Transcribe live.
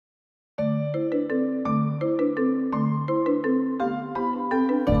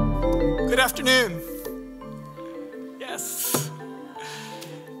Good afternoon. Yes.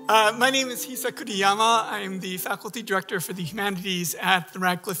 My name is Hisa Kuriyama. I am the faculty director for the humanities at the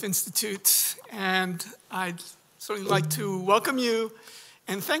Radcliffe Institute, and I'd certainly like to welcome you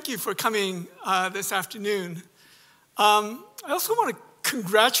and thank you for coming this afternoon. I also want to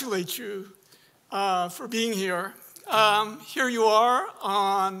congratulate you for being here. Here you are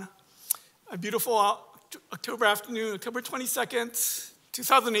on a beautiful October afternoon, October 22nd,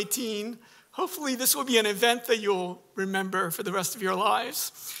 2018. Hopefully this will be an event that you'll remember for the rest of your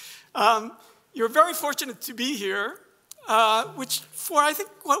lives. You're very fortunate to be here, which for I think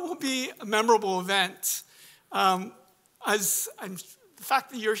what will be a memorable event. The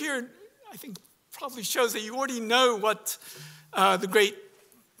fact that you're here, I think, probably shows that you already know what the great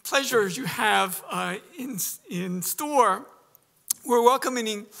pleasures you have in store. We're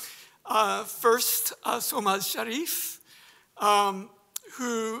welcoming first Solmaz Sharif,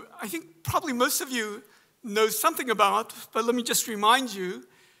 who I think probably most of you know something about, but let me just remind you,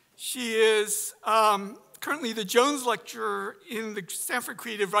 she is currently the Jones Lecturer in the Stanford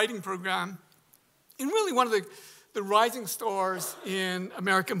Creative Writing Program, and really one of the rising stars in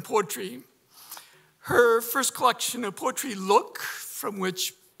American poetry. Her first collection of poetry, Look, from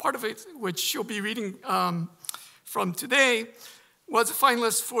which part of it, which she'll be reading from today, was a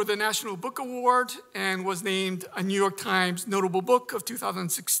finalist for the National Book Award and was named a New York Times Notable Book of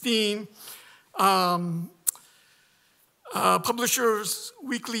 2016, Publisher's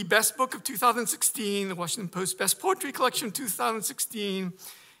Weekly Best Book of 2016, the Washington Post Best Poetry Collection of 2016,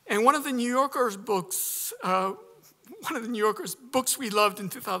 and one of the New Yorker's books we loved in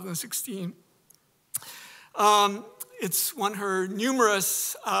 2016. It's won her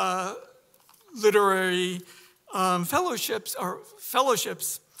numerous literary fellowships,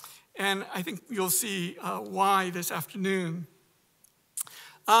 and I think you'll see why this afternoon.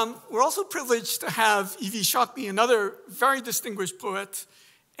 We're also privileged to have Evie Shockley, another very distinguished poet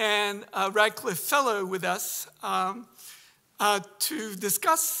and a Radcliffe Fellow, with us to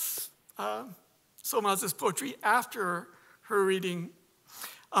discuss Solmaz's poetry after her reading.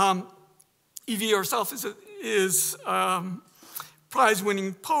 Evie herself is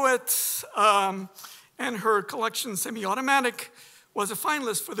prize-winning poet, and her collection, Semi-Automatic, was a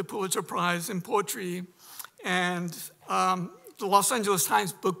finalist for the Pulitzer Prize in Poetry and the Los Angeles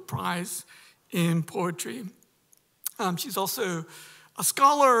Times Book Prize in Poetry. She's also a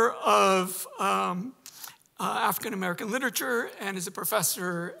scholar of African-American literature and is a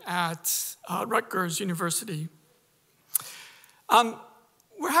professor at Rutgers University.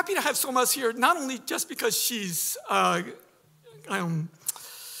 We're happy to have Solmaz here, not only just because she's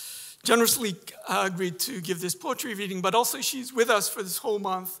generously agreed to give this poetry reading, but also she's with us for this whole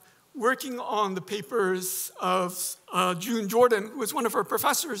month, working on the papers of June Jordan, who was one of her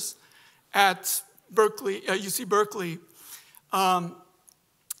professors at Berkeley, UC Berkeley. As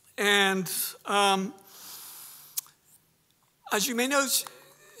you may know,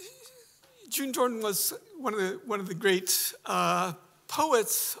 June Jordan was one of the great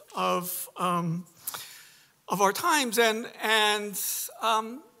poets of our times, and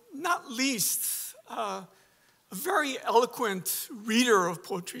not least, a very eloquent reader of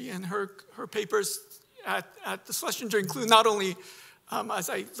poetry, and her papers at the Schlesinger include not only, as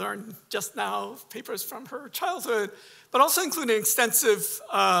I learned just now, papers from her childhood, but also include an extensive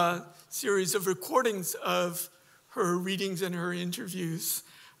series of recordings of her readings and her interviews.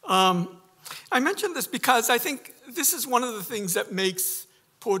 I mention this because I think this is one of the things that makes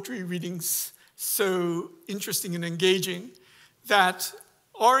poetry readings so interesting and engaging, that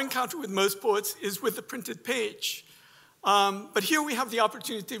our encounter with most poets is with the printed page. But here we have the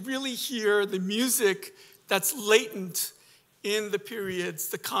opportunity to really hear the music that's latent in the periods,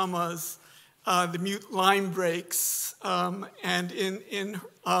 the commas, the mute line breaks, and in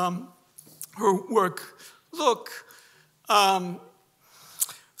her work, Look,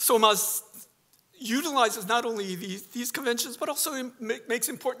 Solmaz utilizes not only these conventions, but also makes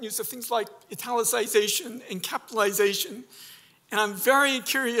important use of things like italicization and capitalization. And I'm very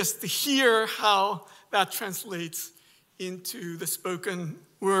curious to hear how that translates into the spoken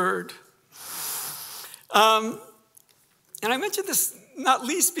word. And I mention this not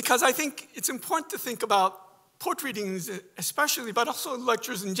least because I think it's important to think about poetry readings especially, but also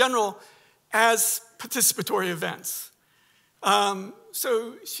lectures in general, as participatory events.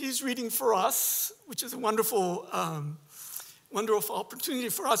 So she's reading for us, which is a wonderful, wonderful opportunity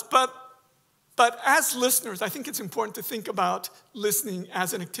for us. But as listeners, I think it's important to think about listening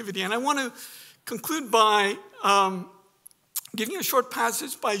as an activity. And I want to conclude by giving a short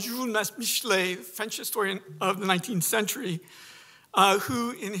passage by Jules Michelet, French historian of the 19th century,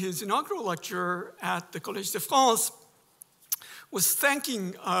 who in his inaugural lecture at the Collège de France was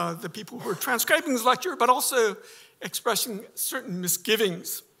thanking the people who were transcribing his lecture, but also expressing certain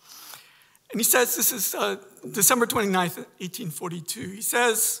misgivings. And he says, this is December 29th, 1842. He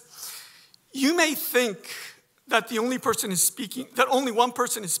says, "You may think that the only person is speaking, that only one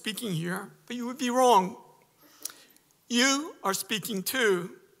person is speaking here, but you would be wrong. You are speaking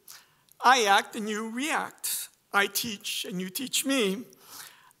too. I act and you react. I teach and you teach me.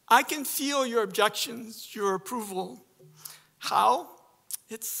 I can feel your objections, your approval. How?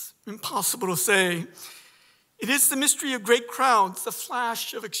 It's impossible to say. It is the mystery of great crowds, the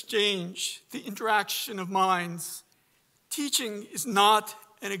flash of exchange, the interaction of minds. Teaching is not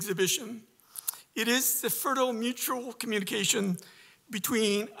an exhibition. It is the fertile mutual communication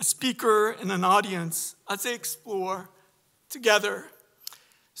between a speaker and an audience as they explore together."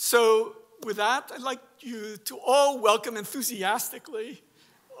 So with that, I'd like you to all welcome enthusiastically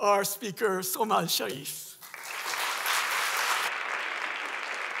our speaker, Solmaz Sharif.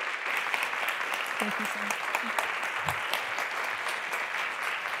 Thank you so much.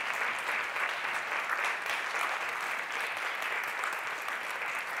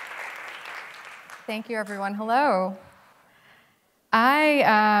 Thank you, everyone. Hello. I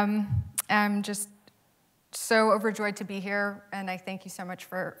am just so overjoyed to be here, and I thank you so much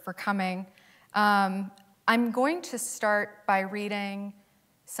for coming. I'm going to start by reading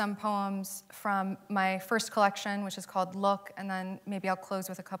some poems from my first collection, which is called Look, and then maybe I'll close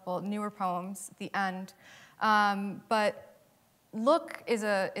with a couple newer poems at the end. But Look is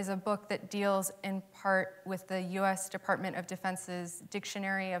a book that deals in part with the US Department of Defense's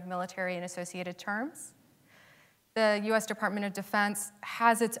Dictionary of Military and Associated Terms. The US Department of Defense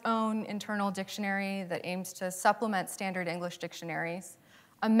has its own internal dictionary that aims to supplement standard English dictionaries,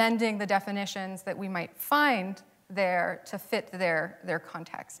 amending the definitions that we might find there to fit their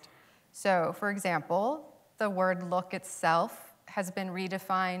context. So, for example, the word look itself has been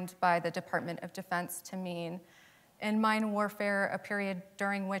redefined by the Department of Defense to mean, in mine warfare, a period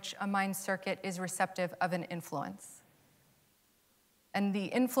during which a mine circuit is receptive of an influence. And the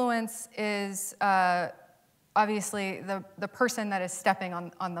influence is obviously the person that is stepping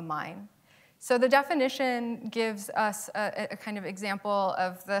on the mine. So the definition gives us a kind of example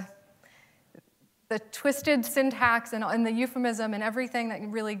of the twisted syntax and the euphemism and everything that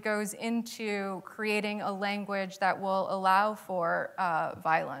really goes into creating a language that will allow for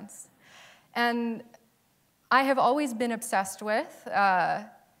violence. And I have always been obsessed with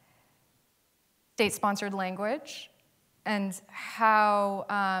state-sponsored language and how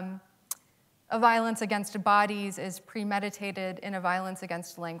a violence against bodies is premeditated in a violence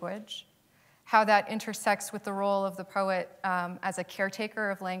against language, how that intersects with the role of the poet as a caretaker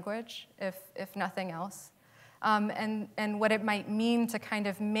of language, if nothing else, and what it might mean to kind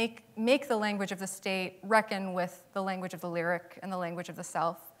of make the language of the state reckon with the language of the lyric and the language of the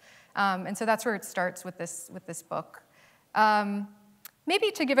self. And so that's where it starts with this book.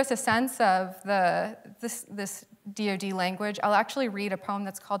 Maybe to give us a sense of this DoD language, I'll actually read a poem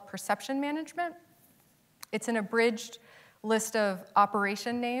that's called Perception Management. It's an abridged list of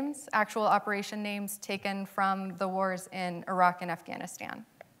operation names, actual operation names taken from the wars in Iraq and Afghanistan.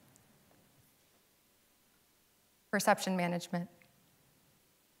 Perception Management.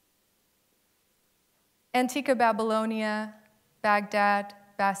 Antica Babylonia, Baghdad,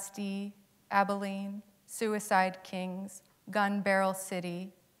 Bastille, Abilene, Suicide Kings, Gun Barrel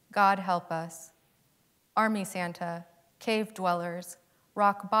City, God Help Us, Army Santa, Cave Dwellers,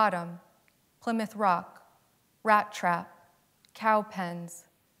 Rock Bottom, Plymouth Rock, Rat Trap, Cow Pens,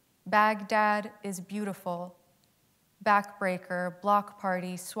 Baghdad is Beautiful, Backbreaker, Block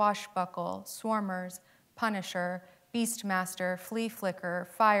Party, Swashbuckle, Swarmers, Punisher, Beastmaster, Flea Flicker,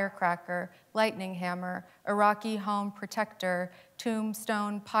 Firecracker, Lightning Hammer, Iraqi Home Protector,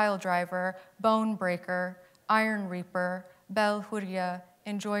 Tombstone Pile Driver, Bone Breaker, Iron Reaper, Bel Huria,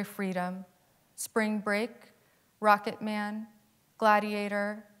 Enjoy Freedom, Spring Break, Rocket Man,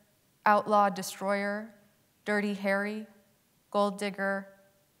 Gladiator, Outlaw Destroyer, Dirty Harry, Gold Digger,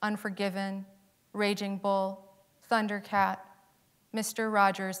 Unforgiven, Raging Bull, Thundercat, Mr.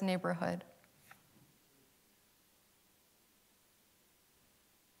 Rogers' Neighborhood.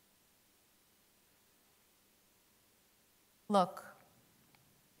 Look.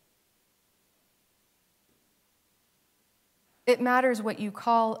 It matters what you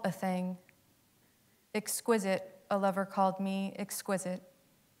call a thing. Exquisite, a lover called me exquisite.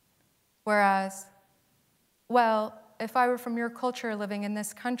 Whereas, well, if I were from your culture living in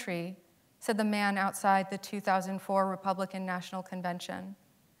this country, said the man outside the 2004 Republican National Convention,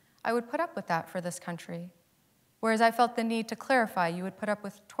 I would put up with that for this country. Whereas I felt the need to clarify, you would put up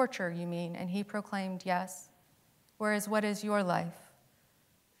with torture, you mean? And he proclaimed, yes. Whereas what is your life?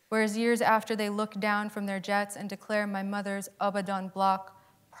 Whereas years after they look down from their jets and declare my mother's Abadan block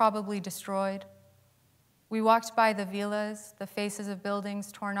probably destroyed, we walked by the villas, the faces of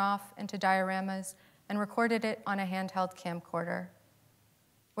buildings torn off into dioramas, and recorded it on a handheld camcorder.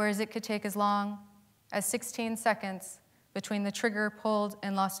 Whereas it could take as long as 16 seconds between the trigger pulled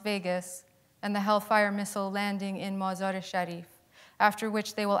in Las Vegas and the Hellfire missile landing in Solmaz Sharif, after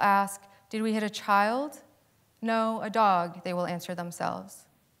which they will ask, did we hit a child? No, a dog, they will answer themselves.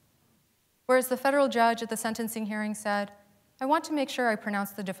 Whereas the federal judge at the sentencing hearing said, I want to make sure I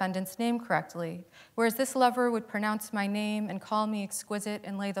pronounce the defendant's name correctly, whereas this lover would pronounce my name and call me exquisite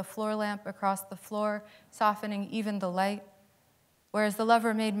and lay the floor lamp across the floor, softening even the light, whereas the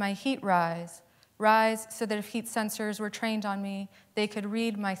lover made my heat rise so that if heat sensors were trained on me, they could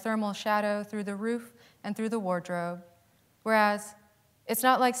read my thermal shadow through the roof and through the wardrobe, whereas it's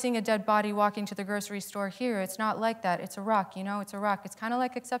not like seeing a dead body walking to the grocery store here. It's not like that. It's Iraq, you know, it's Iraq. It's kind of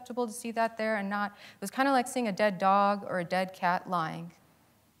like acceptable to see that there and not. It was kind of like seeing a dead dog or a dead cat lying.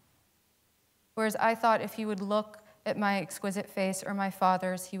 Whereas I thought if he would look at my exquisite face or my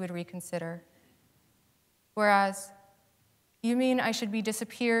father's, he would reconsider. Whereas, you mean I should be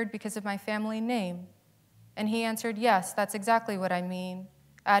disappeared because of my family name? And he answered, yes, that's exactly what I mean,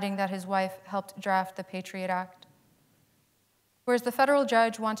 adding that his wife helped draft the Patriot Act. Whereas the federal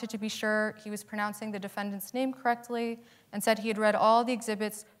judge wanted to be sure he was pronouncing the defendant's name correctly and said he had read all the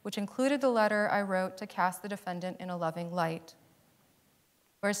exhibits, which included the letter I wrote to cast the defendant in a loving light.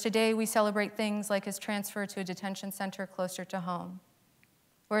 Whereas today we celebrate things like his transfer to a detention center closer to home.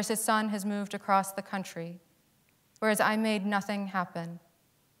 Whereas his son has moved across the country. Whereas I made nothing happen.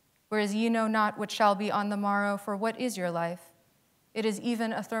 Whereas ye know not what shall be on the morrow, for what is your life? It is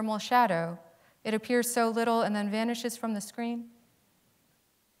even a thermal shadow. It appears so little and then vanishes from the screen.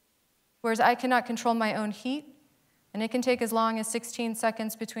 Whereas I cannot control my own heat, and it can take as long as 16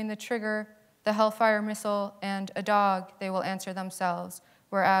 seconds between the trigger, the Hellfire missile, and a dog, they will answer themselves,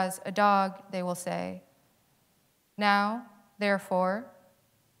 whereas a dog, they will say. Now, therefore,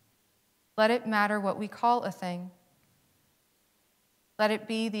 let it matter what we call a thing. Let it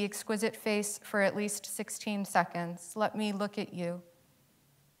be the exquisite face for at least 16 seconds. Let me look at you.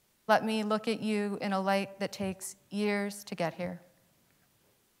 Let me look at you in a light that takes years to get here.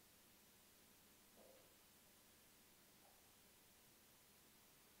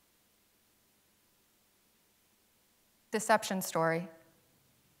 Deception story.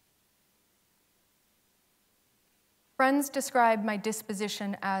 Friends describe my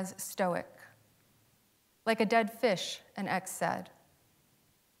disposition as stoic. Like a dead fish, an ex said.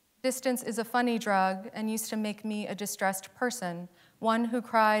 Distance is a funny drug and used to make me a distressed person, one who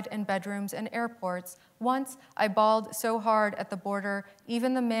cried in bedrooms and airports. Once I bawled so hard at the border,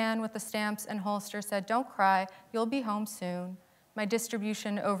 even the man with the stamps and holster said, don't cry, you'll be home soon. My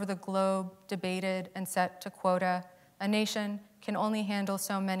distribution over the globe debated and set to quota. A nation can only handle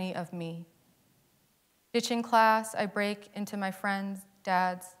so many of me. Ditching class, I break into my friend's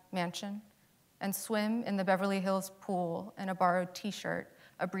dad's mansion and swim in the Beverly Hills pool in a borrowed t-shirt,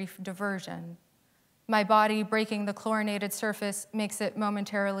 a brief diversion. My body breaking the chlorinated surface makes it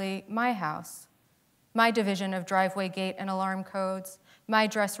momentarily my house, my division of driveway gate and alarm codes, my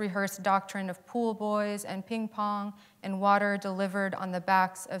dress-rehearsed doctrine of pool boys and ping pong and water delivered on the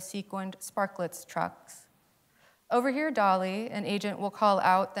backs of sequined sparklets trucks. Over here, Dolly, an agent will call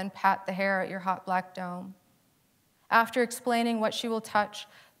out, then pat the hair at your hot black dome. After explaining what she will touch,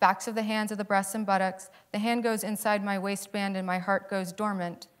 backs of the hands of the breasts and buttocks, the hand goes inside my waistband and my heart goes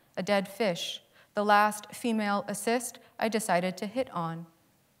dormant, a dead fish, the last female assist I decided to hit on.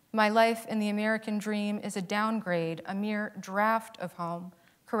 My life in the American dream is a downgrade, a mere draft of home.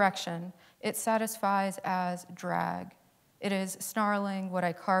 Correction, it satisfies as drag. It is snarling what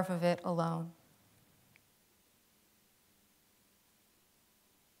I carve of it alone.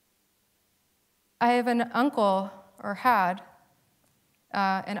 I have an uncle, or had,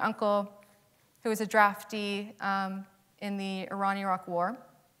 an uncle who was a draftee in the Iran-Iraq War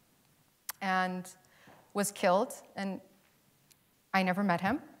and was killed, and I never met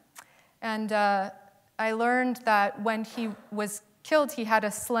him. And I learned that when he was killed, he had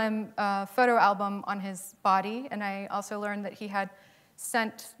a slim photo album on his body, and I also learned that he had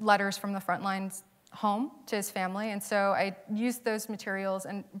sent letters from the front lines home to his family, and so I used those materials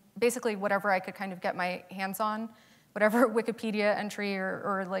and basically whatever I could kind of get my hands on, whatever Wikipedia entry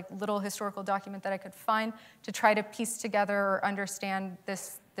or like little historical document that I could find to try to piece together or understand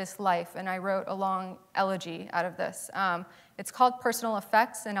this life, and I wrote a long elegy out of this. It's called Personal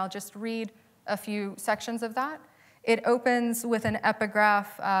Effects, and I'll just read a few sections of that. It opens with an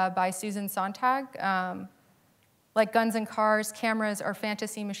epigraph by Susan Sontag. Like guns and cars, cameras are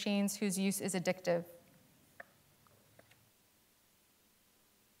fantasy machines whose use is addictive.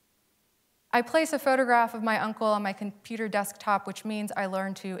 I place a photograph of my uncle on my computer desktop, which means I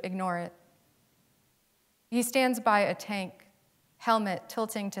learn to ignore it. He stands by a tank, helmet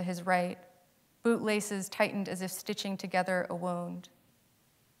tilting to his right, bootlaces tightened as if stitching together a wound.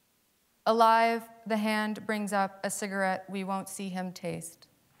 Alive, the hand brings up a cigarette we won't see him taste.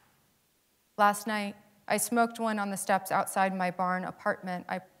 Last night, I smoked one on the steps outside my barn apartment.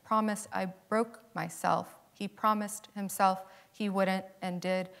 I promise I broke myself. He promised himself he wouldn't and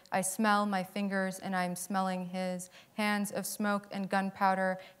did. I smell my fingers and I'm smelling his. Hands of smoke and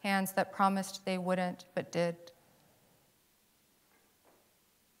gunpowder, hands that promised they wouldn't but did.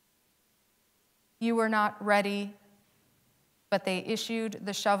 You were not ready, but they issued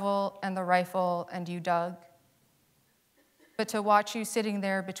the shovel and the rifle and you dug. But to watch you sitting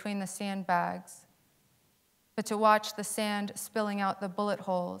there between the sandbags, but to watch the sand spilling out the bullet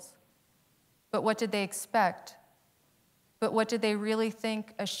holes. But what did they expect? But what did they really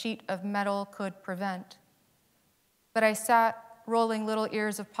think a sheet of metal could prevent? But I sat rolling little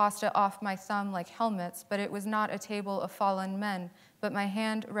ears of pasta off my thumb like helmets, but it was not a table of fallen men, but my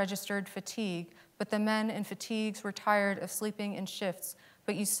hand registered fatigue. But the men in fatigues were tired of sleeping in shifts.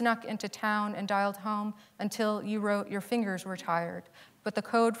 But you snuck into town and dialed home until you wrote your fingers were tired. But the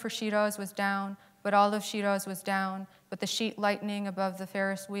code for Shiraz was down, but all of Shiraz was down, but the sheet lightning above the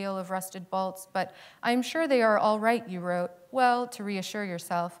Ferris wheel of rusted bolts. But I'm sure they are all right, you wrote, well, to reassure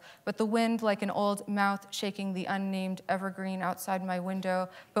yourself. But the wind like an old mouth shaking the unnamed evergreen outside my window.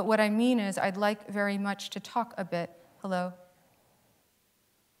 But what I mean is I'd like very much to talk a bit. Hello?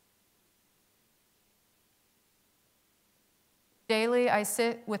 Daily, I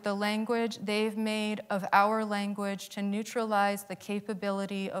sit with the language they've made of our language to neutralize the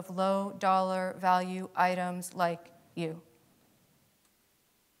capability of low dollar value items like you.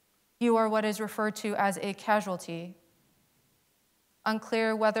 You are what is referred to as a casualty.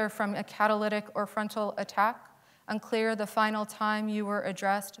 Unclear whether from a catalytic or frontal attack. Unclear the final time you were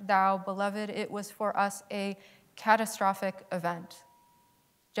addressed, thou beloved. It was for us a catastrophic event.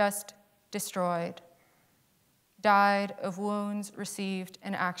 Just destroyed. Died of wounds received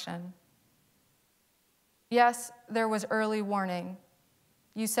in action. Yes, there was early warning.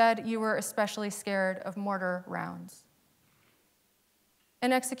 You said you were especially scared of mortar rounds.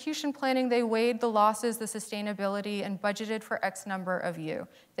 In execution planning, they weighed the losses, the sustainability, and budgeted for X number of you.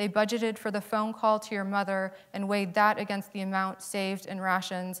 They budgeted for the phone call to your mother and weighed that against the amount saved in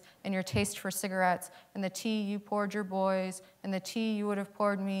rations and your taste for cigarettes and the tea you poured your boys and the tea you would have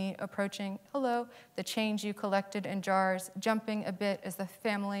poured me, approaching, hello, the change you collected in jars, jumping a bit as the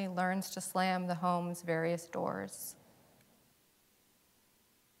family learns to slam the home's various doors.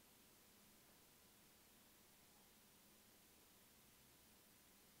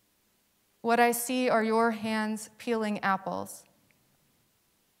 What I see are your hands peeling apples,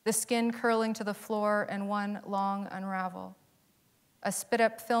 the skin curling to the floor and one long unravel, a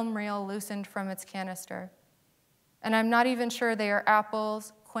spit-up film reel loosened from its canister. And I'm not even sure they are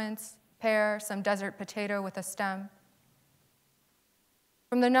apples, quince, pear, some desert potato with a stem.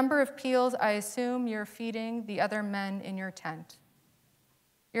 From the number of peels, I assume you're feeding the other men in your tent.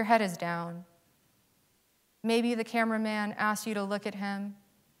 Your head is down. Maybe the cameraman asked you to look at him,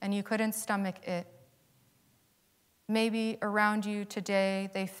 and you couldn't stomach it. Maybe around you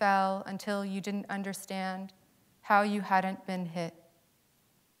today they fell until you didn't understand how you hadn't been hit.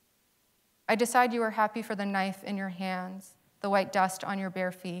 I decide you are happy for the knife in your hands, the white dust on your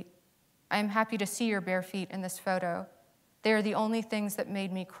bare feet. I am happy to see your bare feet in this photo. They are the only things that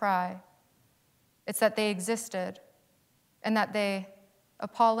made me cry. It's that they existed, and that they,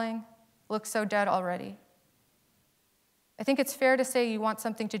 appalling, look so dead already. I think it's fair to say you want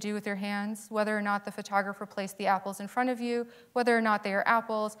something to do with your hands, whether or not the photographer placed the apples in front of you, whether or not they are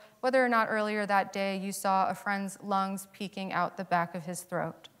apples, whether or not earlier that day you saw a friend's lungs peeking out the back of his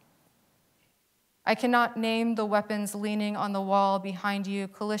throat. I cannot name the weapons leaning on the wall behind you,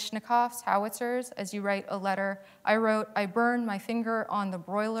 Kalashnikovs, howitzers, as you write a letter. I wrote, I burn my finger on the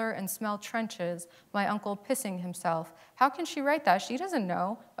broiler and smell trenches, my uncle pissing himself. How can she write that? She doesn't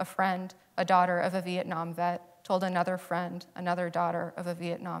know. A friend, a daughter of a Vietnam vet, told another friend, another daughter of a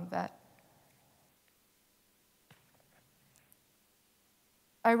Vietnam vet.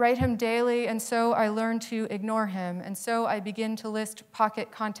 I write him daily, and so I learn to ignore him, and so I begin to list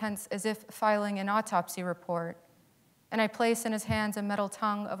pocket contents as if filing an autopsy report. And I place in his hands a metal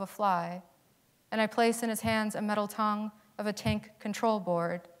tongue of a fly, and I place in his hands a metal tongue of a tank control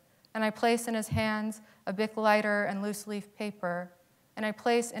board, And I place in his hands a Bic lighter and loose leaf paper, and I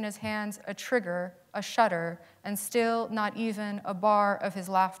place in his hands a trigger, a shutter, and still not even a bar of his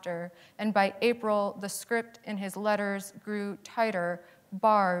laughter. And by April, the script in his letters grew tighter,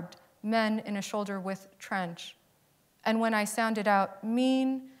 barbed, men in a shoulder-width trench. And when I sounded out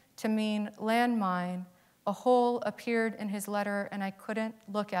mean to mean landmine, a hole appeared in his letter, and I couldn't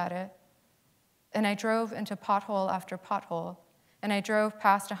look at it. And I drove into pothole after pothole, and I drove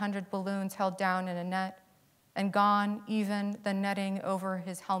past 100 balloons held down in a net, and gone even the netting over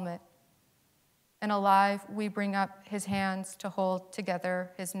his helmet. And alive, we bring up his hands to hold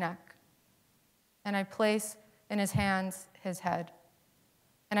together his neck. And I place in his hands his head.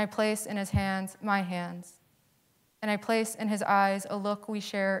 And I place in his hands my hands. And I place in his eyes a look we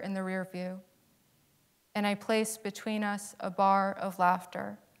share in the rear view. And I place between us a bar of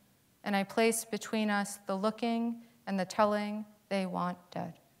laughter. And I place between us the looking and the telling they want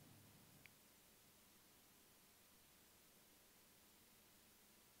dead.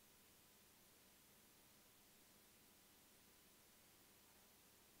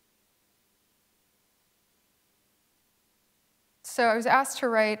 So I was asked to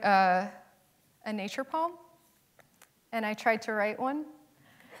write a nature poem, and I tried to write one.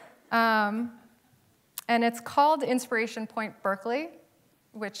 And it's called Inspiration Point, Berkeley,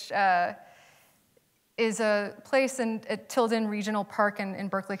 which is a place at Tilden Regional Park in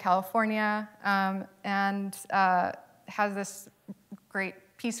Berkeley, California, and has this great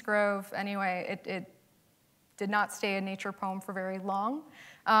peace grove. Anyway, it did not stay a nature poem for very long.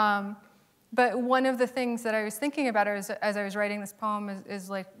 But one of the things that I was thinking about as I was writing this poem is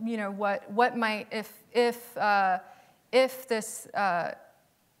like, you know, what might, if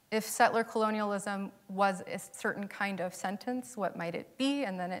settler colonialism was a certain kind of sentence, what might it be?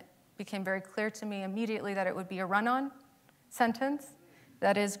 And then it became very clear to me immediately that it would be a run-on sentence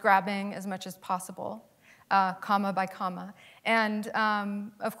that is grabbing as much as possible, comma by comma. And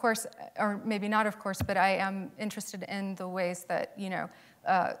of course, or maybe not of course, but I am interested in the ways that, you know,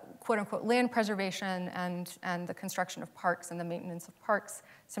 quote unquote land preservation and the construction of parks and the maintenance of parks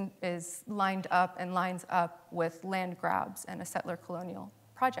is lined up and lines up with land grabs and a settler colonial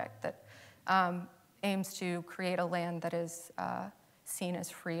project that aims to create a land that is seen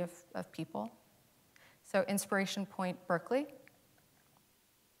as free of people. So Inspiration Point, Berkeley.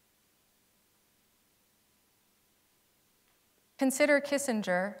 Consider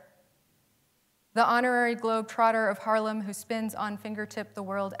Kissinger, the honorary globetrotter of Harlem who spins on fingertip the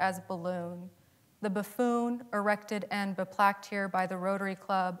world as balloon, the buffoon erected and beplaqued here by the Rotary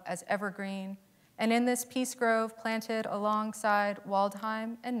Club as evergreen, and in this peace grove planted alongside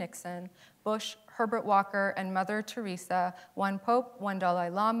Waldheim and Nixon, Bush, Herbert Walker, and Mother Teresa, one Pope, one Dalai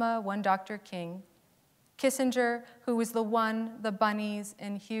Lama, one Dr. King. Kissinger, who was the one the bunnies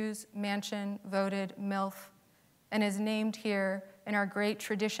in Hughes' mansion voted MILF, and is named here in our great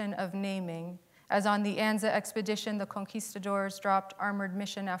tradition of naming, as on the Anza expedition, the conquistadors dropped armored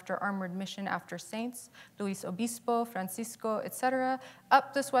mission after saints, Luis Obispo, Francisco, etc.,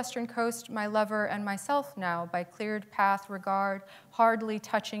 up this western coast, my lover and myself now, by cleared path regard, hardly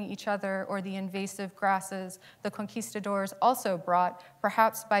touching each other or the invasive grasses the conquistadors also brought,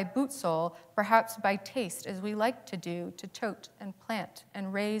 perhaps by boot sole, perhaps by taste, as we like to do, to tote and plant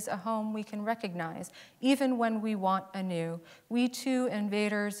and raise a home we can recognize, even when we want anew. We too,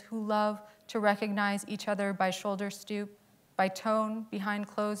 invaders who love to recognize each other by shoulder stoop, by tone behind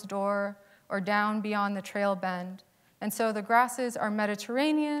closed door, or down beyond the trail bend. And so the grasses are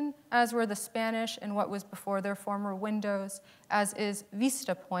Mediterranean, as were the Spanish in what was before their former windows, as is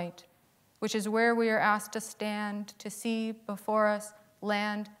Vista Point, which is where we are asked to stand, to see before us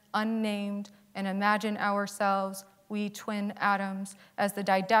land unnamed, and imagine ourselves, we twin atoms, as the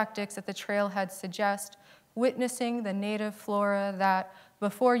didactics at the trailhead suggest, witnessing the native flora that,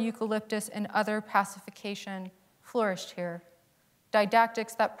 before eucalyptus and other pacification, flourished here.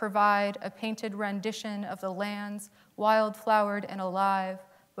 Didactics that provide a painted rendition of the lands, wild-flowered and alive,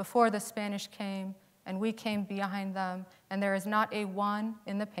 before the Spanish came, and we came behind them, and there is not a one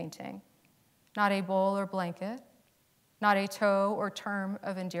in the painting, not a bowl or blanket, not a toe or term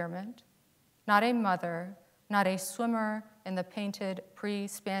of endearment, not a mother, not a swimmer in the painted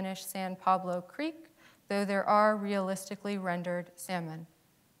pre-Spanish San Pablo Creek, though there are realistically rendered salmon.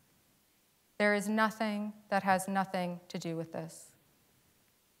 There is nothing that has nothing to do with this.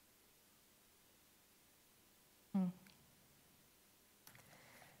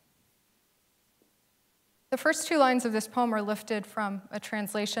 The first two lines of this poem are lifted from a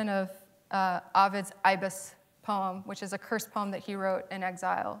translation of Ovid's Ibis poem, which is a curse poem that he wrote in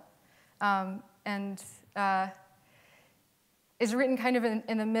exile. And is written kind of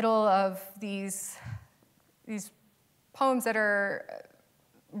in the middle of these poems that are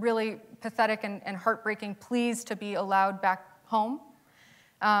really pathetic and heartbreaking pleas to be allowed back home.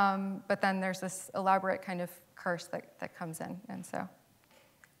 But then there's this elaborate kind of curse that comes in. And so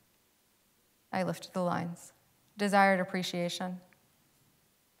I lift the lines. Desired appreciation.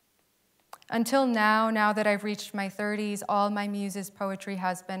 Until now that I've reached my 30s, all my muse's poetry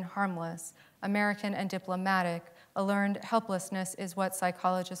has been harmless, American and diplomatic. A learned helplessness is what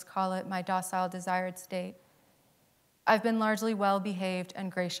psychologists call it, my docile desired state. I've been largely well-behaved and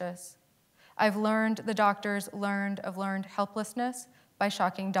gracious. I've learned, the doctors learned of learned helplessness by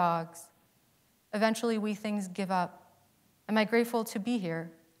shocking dogs. Eventually, we things give up. Am I grateful to be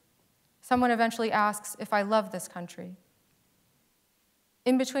here? Someone eventually asks if I love this country.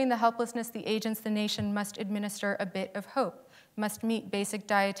 In between the helplessness, the agents, the nation must administer a bit of hope, must meet basic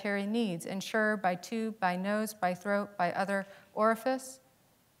dietary needs, ensure by tube, by nose, by throat, by other orifice,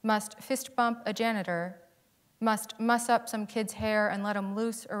 must fist bump a janitor, must muss up some kid's hair and let him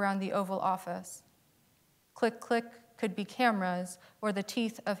loose around the Oval Office. Click, click could be cameras or the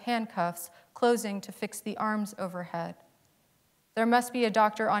teeth of handcuffs closing to fix the arms overhead. There must be a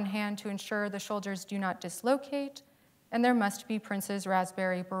doctor on hand to ensure the shoulders do not dislocate, and there must be Prince's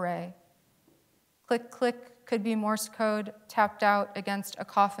raspberry beret. Click, click could be Morse code tapped out against a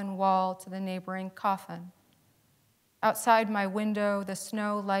coffin wall to the neighboring coffin. Outside my window, the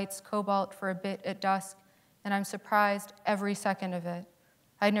snow lights cobalt for a bit at dusk, and I'm surprised every second of it.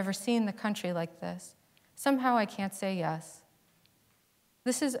 I'd never seen the country like this. Somehow I can't say yes.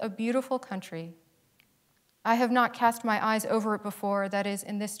 This is a beautiful country. I have not cast my eyes over it before, that is,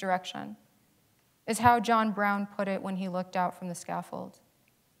 in this direction, is how John Brown put it when he looked out from the scaffold.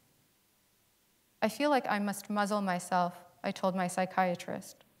 I feel like I must muzzle myself, I told my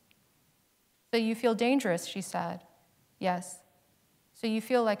psychiatrist. So you feel dangerous, she said. Yes. So you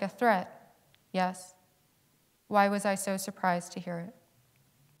feel like a threat? Yes. Why was I so surprised to hear it?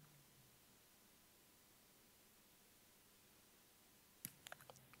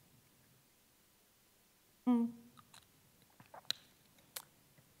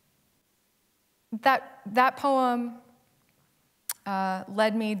 That poem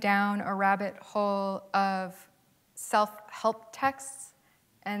led me down a rabbit hole of self-help texts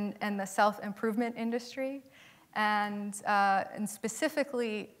and the self-improvement industry, and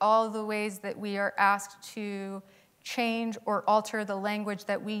specifically all the ways that we are asked to change or alter the language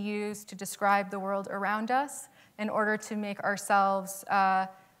that we use to describe the world around us in order to make ourselves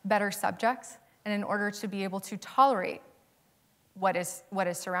better subjects and in order to be able to tolerate what is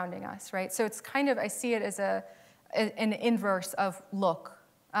surrounding us, right? So it's kind of, I see it as an inverse of look.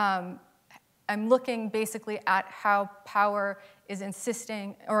 I'm looking basically at how power is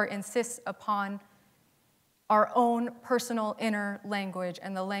insisting or insists upon our own personal inner language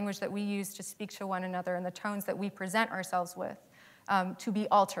and the language that we use to speak to one another and the tones that we present ourselves with to be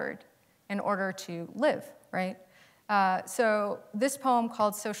altered in order to live, right? So this poem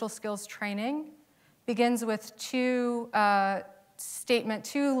called Social Skills Training begins with two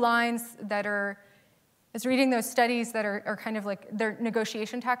lines that are, I was reading those studies that are kind of like, they're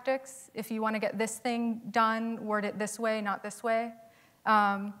negotiation tactics. If you want to get this thing done, word it this way, not this way.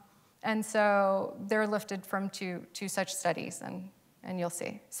 And so they're lifted from two such studies, and you'll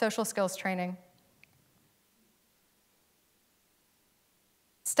see. Social skills training.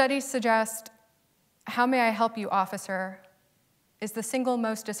 Studies suggest, "How may I help you, officer?" is the single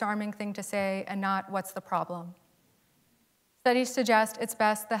most disarming thing to say, and not "what's the problem?" Studies suggest it's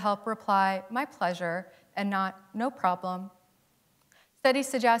best the help reply, "My pleasure," and not "no problem." Studies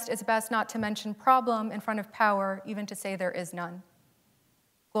suggest it's best not to mention problem in front of power, even to say there is none.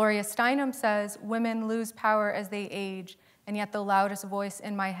 Gloria Steinem says, "Women lose power as they age, and yet the loudest voice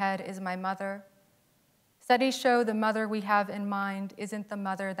in my head is my mother." Studies show the mother we have in mind isn't the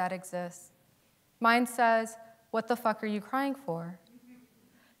mother that exists. Mine says, "What the fuck are you crying for?"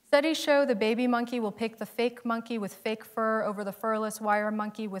 Studies show the baby monkey will pick the fake monkey with fake fur over the furless wire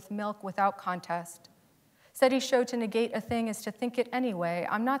monkey with milk without contest. Studies show to negate a thing is to think it anyway.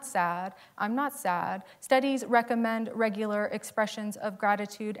 I'm not sad. I'm not sad. Studies recommend regular expressions of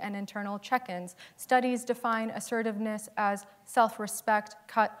gratitude and internal check-ins. Studies define assertiveness as self-respect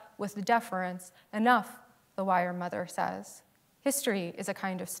cut with deference. Enough, the wire mother says. History is a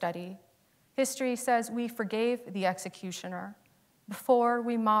kind of study. History says we forgave the executioner. Before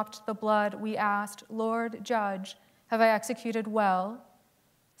we mopped the blood, we asked, "Lord Judge, have I executed well?"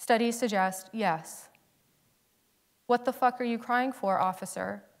 Studies suggest yes. "What the fuck are you crying for,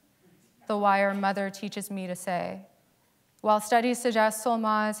 officer?" the wire mother teaches me to say. While studies suggest,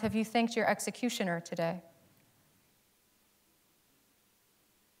 "Solmaz, have you thanked your executioner today?"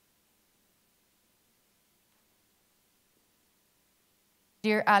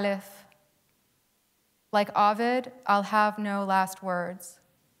 Dear Aleph, like Ovid, I'll have no last words.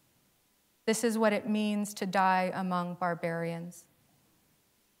 This is what it means to die among barbarians.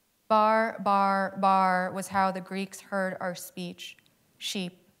 Bar, bar, bar was how the Greeks heard our speech,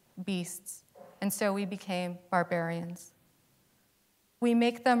 sheep, beasts, and so we became barbarians. We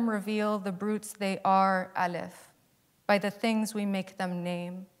make them reveal the brutes they are, Aleph, by the things we make them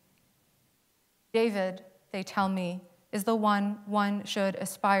name. David, they tell me, is the one should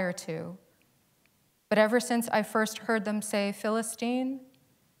aspire to. But ever since I first heard them say Philistine,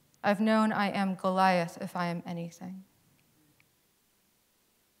 I've known I am Goliath if I am anything.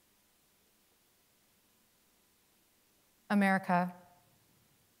 America.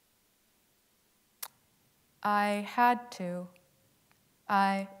 I had to.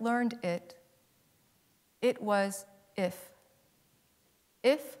 I learned it. It was if.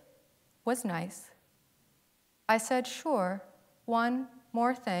 If was nice. I said, sure, one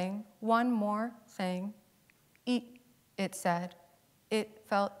more thing. Eat, it said. It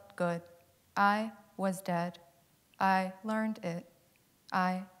felt good. I was dead. I learned it.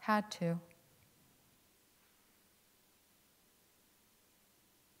 I had to.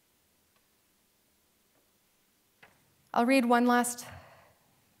 I'll read one last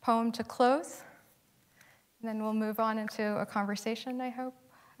poem to close, and then we'll move on into a conversation, I hope.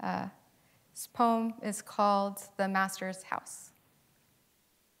 This poem is called The Master's House.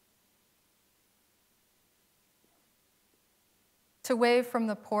 To wave from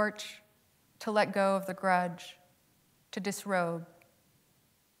the porch, to let go of the grudge, to disrobe,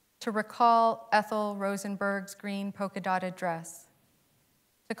 to recall Ethel Rosenberg's green polka-dotted dress,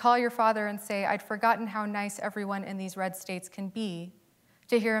 to call your father and say, I'd forgotten how nice everyone in these red states can be,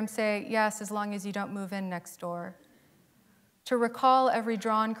 to hear him say, yes, as long as you don't move in next door, to recall every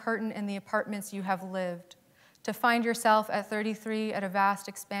drawn curtain in the apartments you have lived, to find yourself at 33 at a vast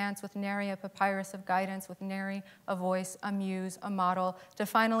expanse with nary a papyrus of guidance, with nary a voice, a muse, a model, to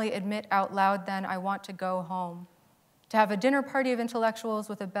finally admit out loud then, I want to go home, to have a dinner party of intellectuals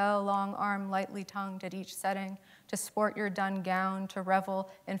with a bell, long arm, lightly tongued at each setting, to sport your dun gown, to revel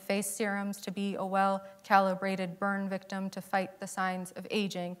in face serums, to be a well-calibrated burn victim, to fight the signs of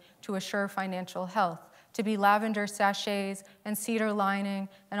aging, to assure financial health, to be lavender sachets and cedar lining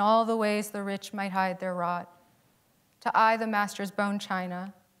and all the ways the rich might hide their rot, to eye the master's bone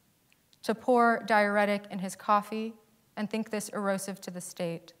china, to pour diuretic in his coffee and think this erosive to the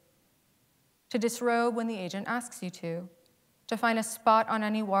state, to disrobe when the agent asks you to find a spot on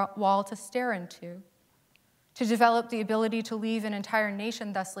any wall to stare into, to develop the ability to leave an entire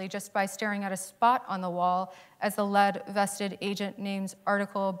nation thusly just by staring at a spot on the wall as the lead-vested agent names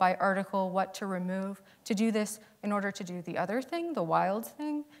article by article what to remove, to do this in order to do the other thing, the wild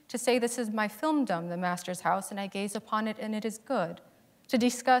thing, to say this is my filmdom, the master's house, and I gaze upon it and it is good, to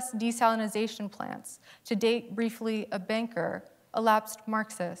discuss desalinization plants, to date briefly a banker, a lapsed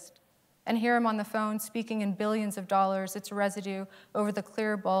Marxist, and hear him on the phone speaking in billions of dollars, its residue over the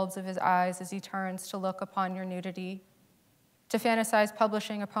clear bulbs of his eyes as he turns to look upon your nudity, to fantasize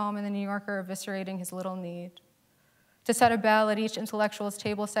publishing a poem in the New Yorker eviscerating his little need, to set a bell at each intellectual's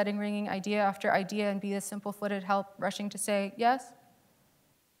table setting, ringing idea after idea and be the simple-footed help rushing to say yes,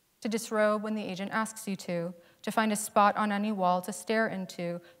 to disrobe when the agent asks you to find a spot on any wall to stare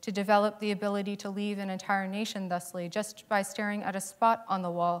into, to develop the ability to leave an entire nation thusly just by staring at a spot on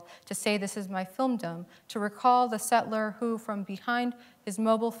the wall, to say this is my filmdom, to recall the settler who from behind his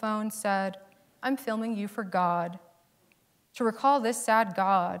mobile phone said, I'm filming you for God, to recall this sad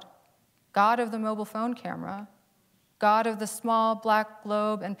God, God of the mobile phone camera, God of the small black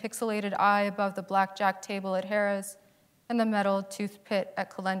globe and pixelated eye above the blackjack table at Harrah's, and the metal tooth pit at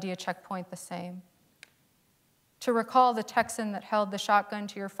Colendia checkpoint the same. To recall the Texan that held the shotgun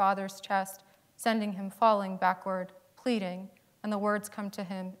to your father's chest, sending him falling backward, pleading, and the words come to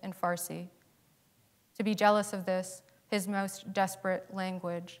him in Farsi. To be jealous of this, his most desperate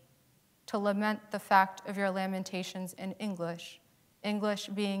language. To lament the fact of your lamentations in English, English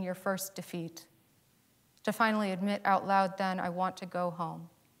being your first defeat. To finally admit out loud then, I want to go home.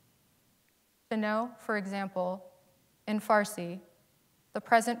 To know, for example, in Farsi, the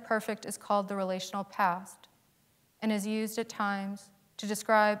present perfect is called the relational past and is used at times to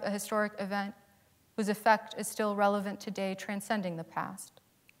describe a historic event whose effect is still relevant today, transcending the past.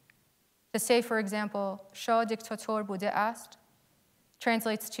 To say, for example, Shah diktator bude ast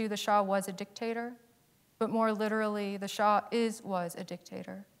translates to the Shah was a dictator, but more literally, the Shah was a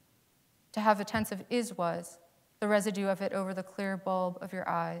dictator. To have a tense of was, the residue of it over the clear bulb of your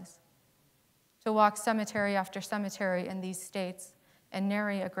eyes. To walk cemetery after cemetery in these states and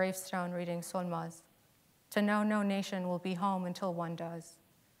nary a gravestone reading Solmaz. to know no nation will be home until one does.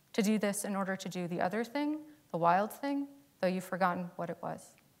 To do this in order to do the other thing, the wild thing, though you've forgotten what it was.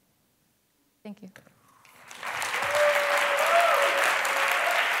 Thank you.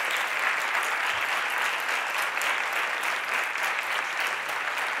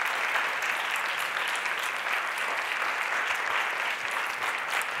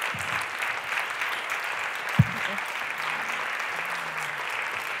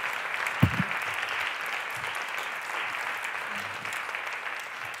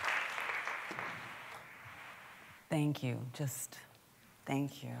 Thank you. Just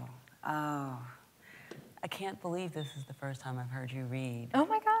thank you. Oh, I can't believe this is the first time I've heard you read. Oh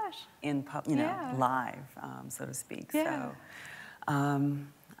my gosh. In live, so to speak. Yeah. So,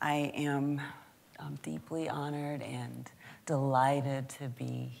 I am deeply honored and delighted to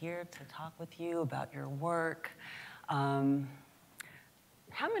be here to talk with you about your work. How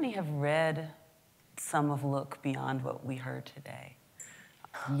many have read some of Look Beyond What We Heard today?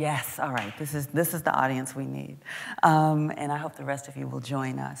 Yes, all right, this is the audience we need. And I hope the rest of you will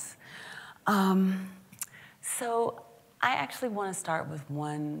join us. So I actually want to start with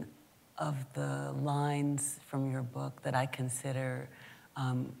one of the lines from your book that I consider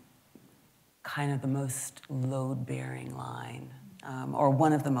kind of the most load-bearing line, or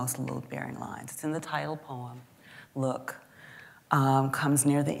one of the most load-bearing lines. It's in the title poem, Look, comes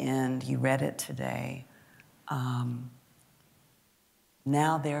near the end. You read it today.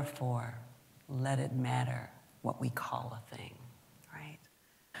 Now, therefore, let it matter what we call a thing, right?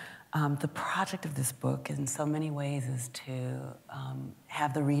 The project of this book, in so many ways, is to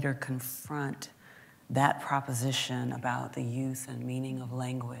have the reader confront that proposition about the use and meaning of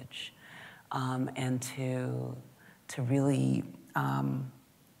language, and to really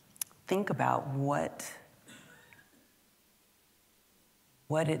think about what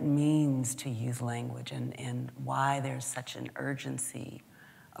it means to use language and why there's such an urgency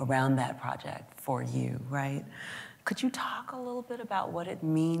around that project for you, right? Could you talk a little bit about what it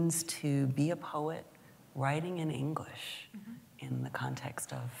means to be a poet writing in English in the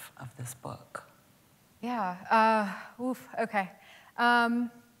context of this book? Yeah, okay. I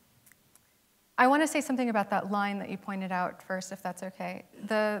want to say something about that line that you pointed out first, if that's okay.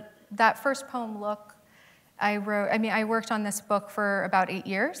 That first poem, Look, I worked on this book for about 8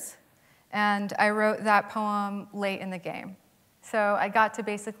 years, and I wrote that poem late in the game. So I got to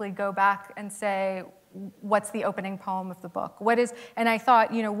basically go back and say, what's the opening poem of the book? And I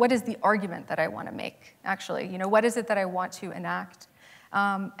thought, what is the argument that I want to make, actually? What is it that I want to enact?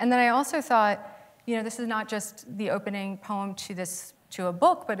 And then I also thought, this is not just the opening poem to a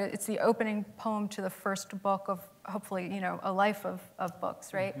book, but it's the opening poem to the first book of, hopefully, a life of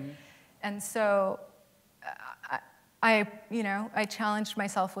books, right? Mm-hmm. And so I challenged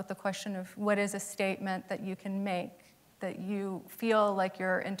myself with the question of what is a statement that you can make that you feel like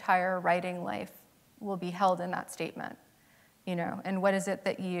your entire writing life will be held in that statement, and what is it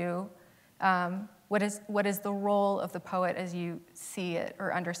that what is the role of the poet as you see it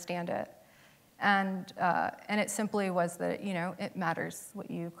or understand it, and it simply was that it matters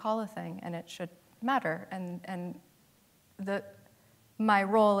what you call a thing, and it should matter, and my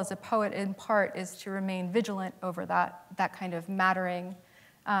role as a poet, in part, is to remain vigilant over that kind of mattering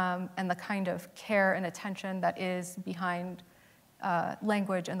and the kind of care and attention that is behind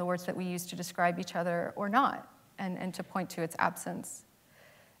language and the words that we use to describe each other or not, and to point to its absence.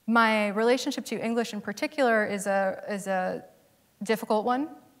 My relationship to English in particular is a difficult one.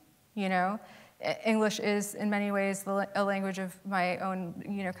 English is, in many ways, a language of my own,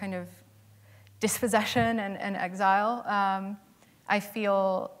 kind of dispossession and exile. I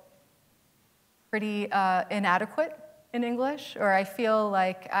feel pretty inadequate in English, or I feel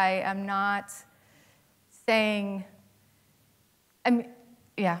like I am not saying, but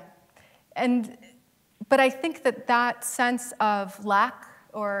I think that sense of lack,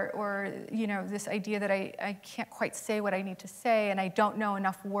 or this idea that I can't quite say what I need to say, and I don't know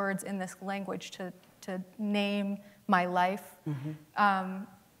enough words in this language to name my life,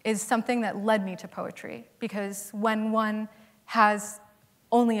 is something that led me to poetry, because when one has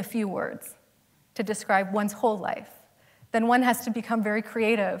only a few words to describe one's whole life, then one has to become very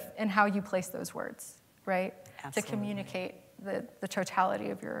creative in how you place those words, right? Absolutely. To communicate the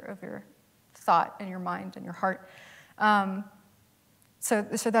totality of your thought and your mind and your heart. So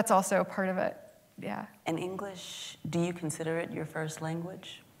that's also a part of it, yeah. And English, do you consider it your first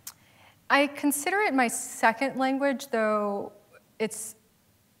language? I consider it my second language, though it's,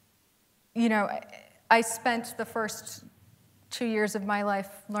 I spent the first 2 years of my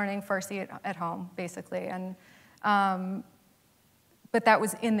life learning Farsi at home, basically, and but that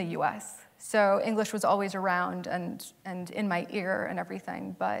was in the U.S. So English was always around and in my ear and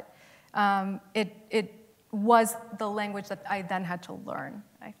everything, but it was the language that I then had to learn,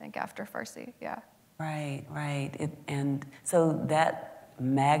 I think, after Farsi, yeah. Right, right. And so that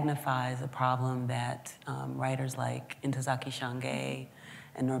magnifies a problem that writers like Ntozake Shange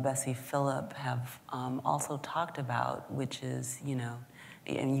and Norbesi Philip have also talked about, which is, you know,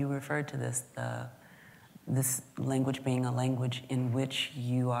 and you referred to this, this language being a language in which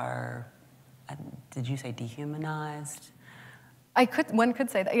you are, did you say dehumanized? One could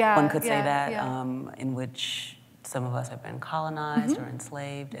say that, yeah. One could say that, yeah. In which some of us have been colonized or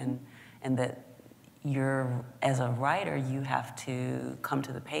enslaved, and that you're, as a writer, you have to come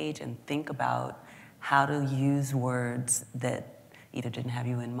to the page and think about how to use words that either didn't have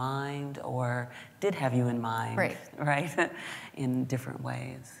you in mind or did have you in mind, right? In different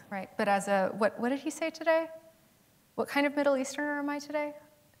ways. Right, but as a, what did he say today? What kind of Middle Easterner am I today?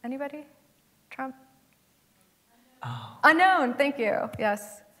 Anybody? Trump? Oh. Unknown, thank you,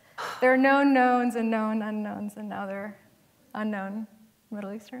 yes. There are known knowns and known unknowns, and now they're unknown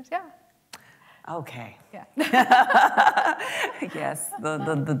Middle Easterners, yeah. Okay. Yeah. Yes,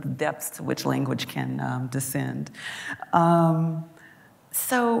 the depths to which language can descend.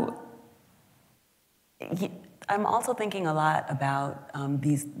 So I'm also thinking a lot about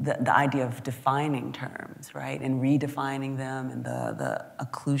the idea of defining terms, right, and redefining them, and the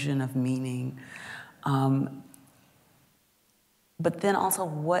occlusion of meaning. But then also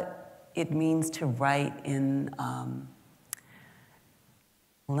what it means to write in,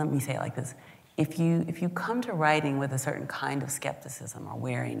 let me say it like this. If you come to writing with a certain kind of skepticism or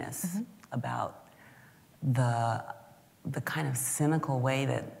wariness about the kind of cynical way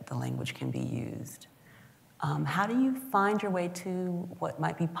that the language can be used, how do you find your way to what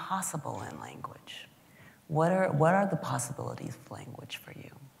might be possible in language? What are the possibilities of language for you?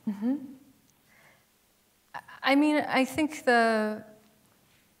 Mm-hmm. I mean, I think the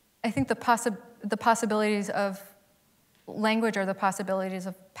possibilities of language are the possibilities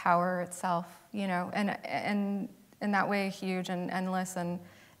of power itself, you know, and in that way huge and endless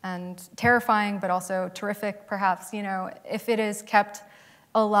and terrifying, but also terrific, perhaps, you know, if it is kept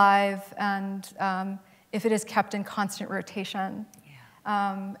alive and if it is kept in constant rotation,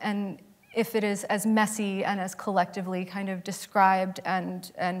 and if it is as messy and as collectively kind of described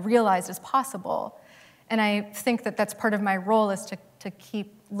and realized as possible. And I think that that's part of my role is to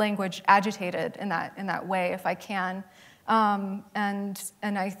keep language agitated in that way, if I can. And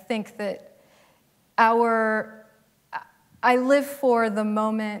I think that I live for the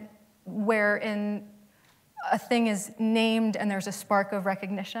moment wherein a thing is named and there's a spark of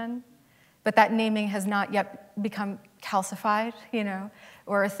recognition, but that naming has not yet become calcified, you know,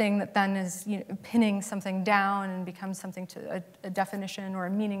 or a thing that then is, you know, pinning something down and becomes something to a definition or a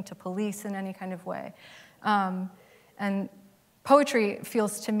meaning to police in any kind of way. And poetry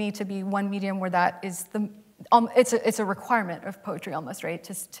feels to me to be one medium where that is it's a requirement of poetry almost, right?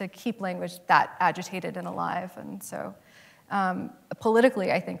 To keep language that agitated and alive. And so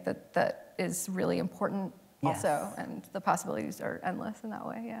politically, I think that is really important also, and the possibilities are endless in that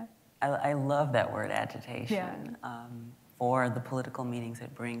way, yeah. I love that word, agitation, for the political meanings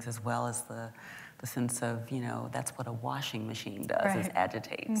it brings, as well as the sense of, you know, that's what a washing machine does, is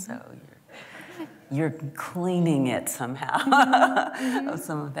agitate. So you're cleaning it somehow of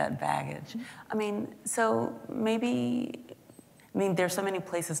some of that baggage. I mean, so there's so many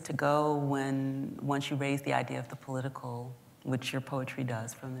places to go once you raise the idea of the political, which your poetry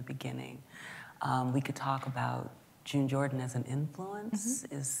does from the beginning. We could talk about June Jordan as an influence,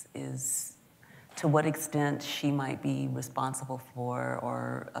 is to what extent she might be responsible for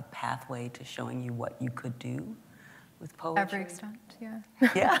or a pathway to showing you what you could do with poetry. Every extent, yeah.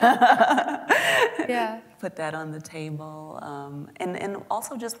 Yeah. Yeah. Put that on the table. And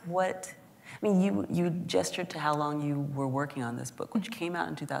also just what, I mean, you gestured to how long you were working on this book, which came out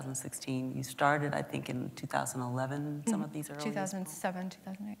in 2016. You started, I think, in 2011, some of these early 2007,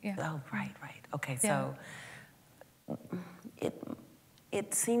 2008, yeah. Oh, right. Okay, so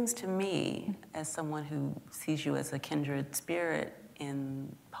it seems to me, as someone who sees you as a kindred spirit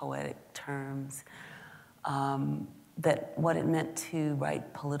in poetic terms, that what it meant to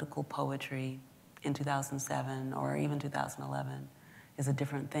write political poetry in 2007 or even 2011 is a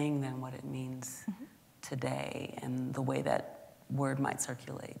different thing than what it means today and the way that word might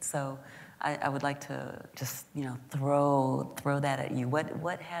circulate. So I would like to just, you know, throw that at you.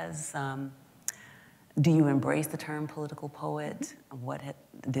 What has, do you embrace the term political poet? What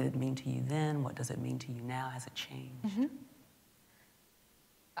did it mean to you then? What does it mean to you now? Has it changed?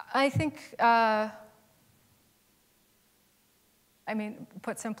 I think I mean,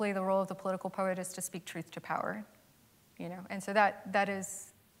 put simply, the role of the political poet is to speak truth to power, you know, and so that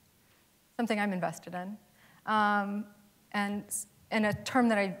is something I'm invested in. And a term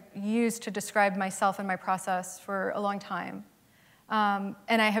that I used to describe myself and my process for a long time.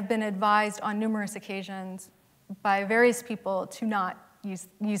 And I have been advised on numerous occasions by various people to not use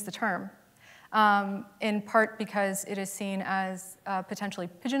the term, in part because it is seen as potentially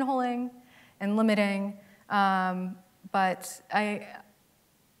pigeonholing and limiting, but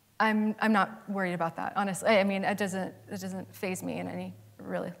I'm not worried about that, honestly. I mean, it doesn't faze me in any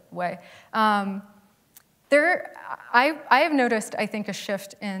really way. I have noticed, I think, a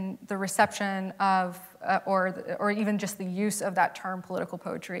shift in the reception of, or even just the use of that term, political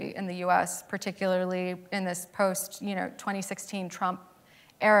poetry, in the U.S., particularly in this post-2016 Trump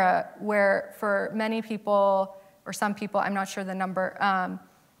era, where for many people, or some people, I'm not sure the number,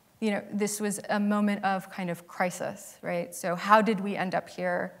 this was a moment of kind of crisis, right? So how did we end up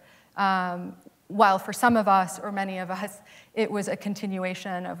here? While for some of us, or many of us, it was a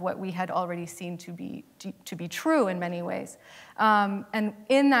continuation of what we had already seen to be true in many ways. And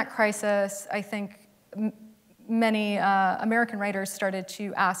in that crisis, I think many American writers started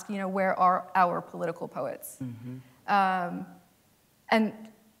to ask, where are our political poets? Mm-hmm. And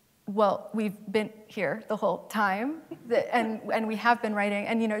well, we've been here the whole time, and we have been writing.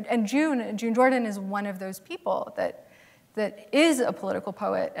 And June Jordan is one of those people that is a political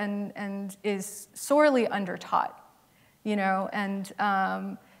poet and is sorely undertaught,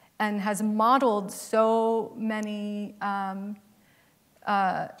 and has modeled so many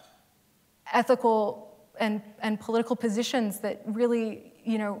ethical and political positions that really,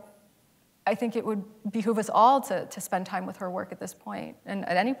 I think it would behoove us all to spend time with her work at this point, and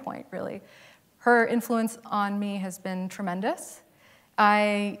at any point, really. Her influence on me has been tremendous.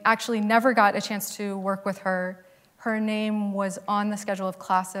 I actually never got a chance to work with her. Her name was on the schedule of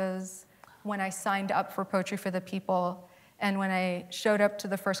classes when I signed up for Poetry for the People, and when I showed up to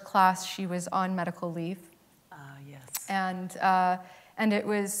the first class, she was on medical leave. Yes. And it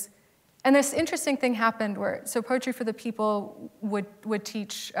was, and this interesting thing happened where, so Poetry for the People would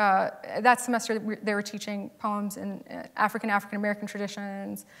teach, that semester they were teaching poems in African American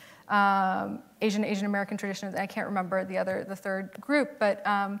traditions, Asian American traditions, and I can't remember the third group, but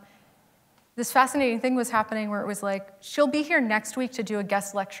this fascinating thing was happening where it was like, she'll be here next week to do a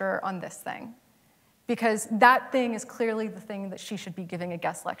guest lecture on this thing, because that thing is clearly the thing that she should be giving a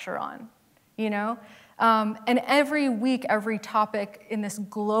guest lecture on, And every week, every topic in this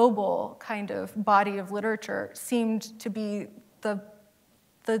global kind of body of literature seemed to be the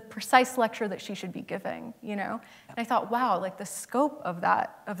precise lecture that she should be giving, And I thought, wow, like the scope of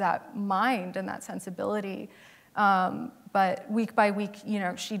that mind and that sensibility. But week by week,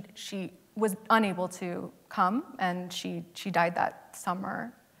 she was unable to come, and she died that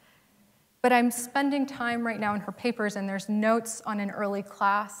summer. But I'm spending time right now in her papers, and there's notes on an early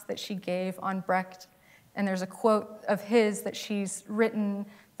class that she gave on Brecht, and there's a quote of his that she's written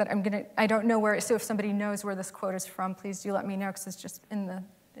that I don't know where, so if somebody knows where this quote is from, please do let me know, because it's just in the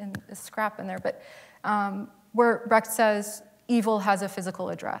scrap in there, but where Brecht says, evil has a physical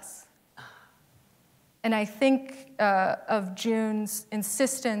address. And I think of June's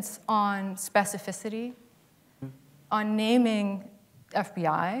insistence on specificity, on naming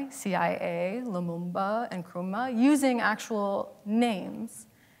FBI, CIA, Lumumba, and Nkrumah, using actual names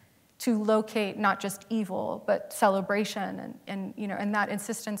to locate not just evil, but celebration, and that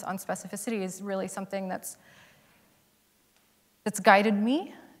insistence on specificity is really something that's guided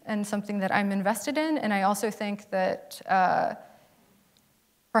me and something that I'm invested in. And I also think that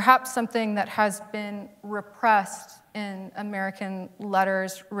perhaps something that has been repressed in American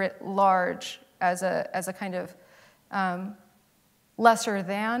letters writ large as a kind of lesser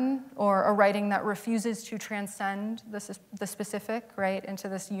than, or a writing that refuses to transcend the specific, right, into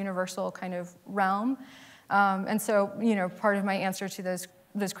this universal kind of realm. And so, part of my answer to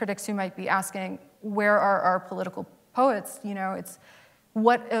those critics who might be asking, where are our political poets? It's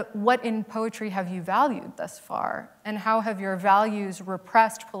what in poetry have you valued thus far, and how have your values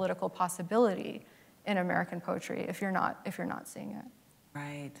repressed political possibility in American poetry if you're not seeing it?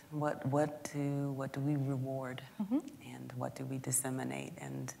 Right. What do we reward, mm-hmm. and what do we disseminate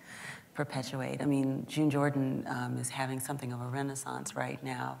and perpetuate? I mean, June Jordan is having something of a renaissance right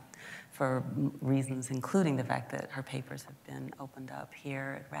now for reasons including the fact that her papers have been opened up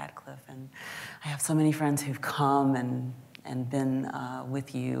here at Radcliffe, and I have so many friends who've come and been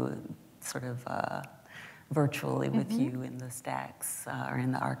with you sort of virtually with mm-hmm. you in the stacks or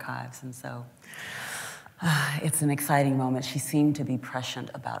in the archives, and so It's an exciting moment. She seemed to be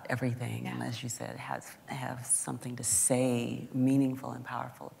prescient about everything, Yeah. and as you said, have something to say, meaningful and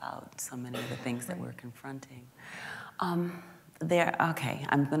powerful about so many of the things that we're confronting. Okay,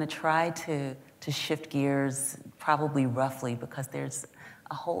 I'm going to try to shift gears, probably roughly, because there's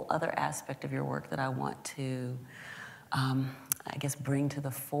a whole other aspect of your work that I want to, I guess, bring to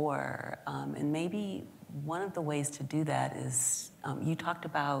the fore. And maybe one of the ways to do that is, you talked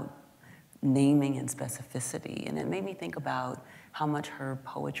about naming and specificity, and it made me think about how much her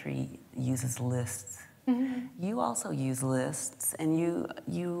poetry uses lists. Mm-hmm. You also use lists, and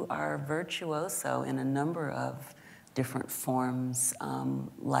you are virtuoso in a number of different forms,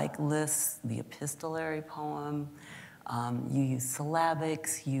 like lists, the epistolary poem. You use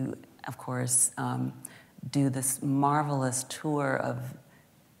syllabics. You, of course, do this marvelous tour of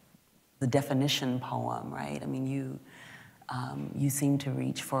the definition poem, right? I mean, you seem to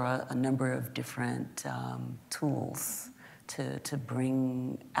reach for a number of different tools to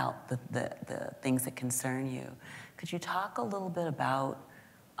bring out the things that concern you. Could you talk a little bit about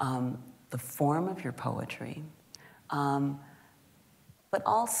the form of your poetry, but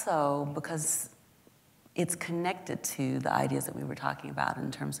also because it's connected to the ideas that we were talking about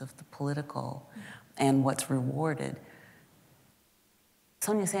in terms of the political and what's rewarded.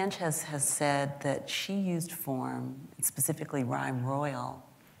 Sonia Sanchez has said that she used form, specifically rhyme royal,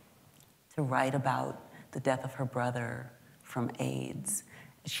 to write about the death of her brother from AIDS.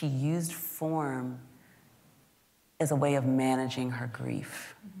 She used form as a way of managing her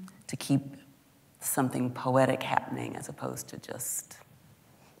grief, to keep something poetic happening as opposed to just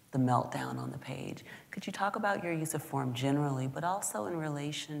the meltdown on the page. Could you talk about your use of form generally, but also in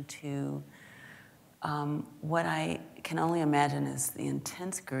relation to what I can only imagine is the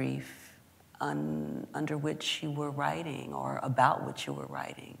intense grief under which you were writing, or about which you were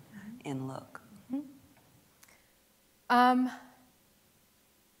writing in Look?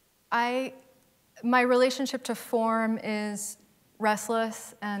 My relationship to form is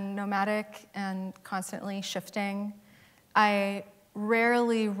restless and nomadic and constantly shifting. I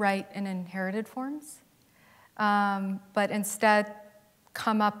rarely write in inherited forms, but instead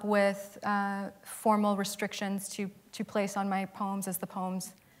come up with formal restrictions to place on my poems as the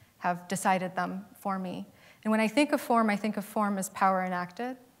poems have decided them for me. And when I think of form as power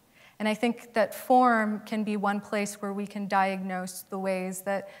enacted. And I think that form can be one place where we can diagnose the ways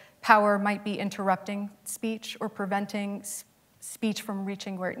that power might be interrupting speech or preventing speech from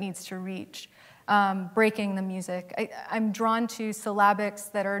reaching where it needs to reach, breaking the music. I'm drawn to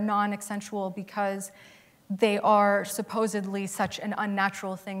syllabics that are non-accentual because they are supposedly such an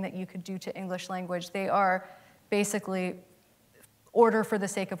unnatural thing that you could do to English language. They are basically order for the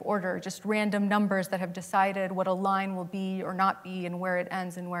sake of order, just random numbers that have decided what a line will be or not be and where it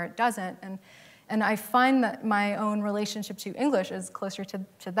ends and where it doesn't. And I find that my own relationship to English is closer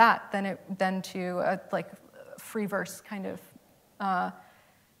to that than to a like free verse kind of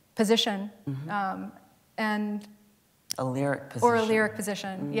position. Mm-hmm. And a lyric position. Or a lyric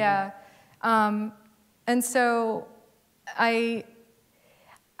position, mm-hmm. Yeah. And so I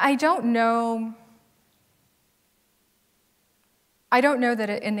don't know that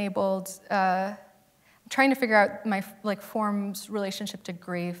it enabled, I'm trying to figure out my form's relationship to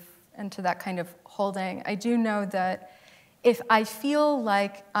grief and to that kind of holding. I do know that if I feel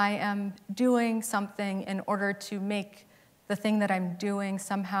like I am doing something in order to make the thing that I'm doing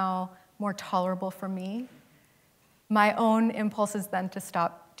somehow more tolerable for me, my own impulse is then to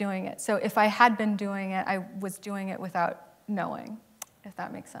stop doing it. So if I had been doing it, I was doing it without knowing, if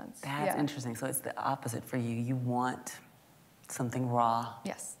that makes sense. That's interesting. So it's the opposite for you. You want something raw.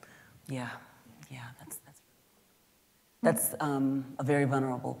 Yes. Yeah, that's a very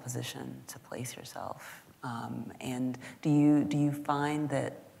vulnerable position to place yourself. And do you find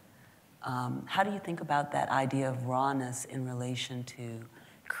that, how do you think about that idea of rawness in relation to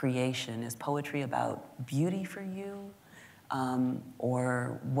creation? Is poetry about beauty for you?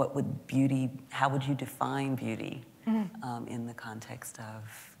 Or how would you define beauty in the context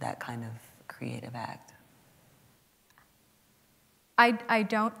of that kind of creative act? I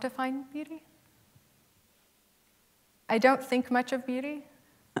don't define beauty. I don't think much of beauty.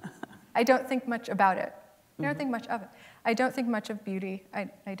 I don't think much about it. I don't think much of it. I don't think much of beauty. I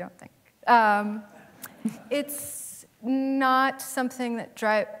don't think. It's not something that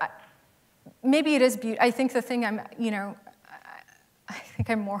drives. Maybe it is beauty. I think the thing I think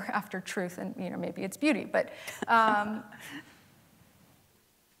I'm more after truth, and maybe it's beauty. But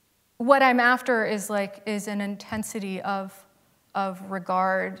what I'm after is an intensity of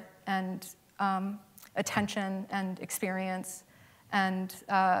regard and attention and experience and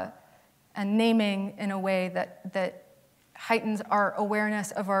naming in a way that heightens our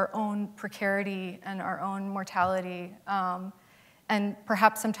awareness of our own precarity and our own mortality. And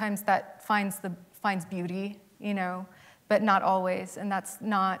perhaps sometimes that finds beauty, but not always. And that's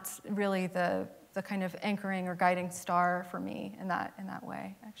not really the kind of anchoring or guiding star for me in that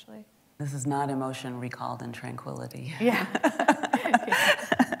way, actually. This is not emotion recalled in tranquility. Yeah.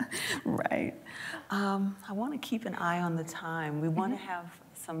 Right. I want to keep an eye on the time. We want to have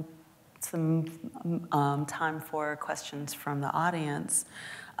some time for questions from the audience,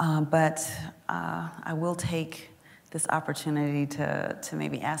 but I will take this opportunity to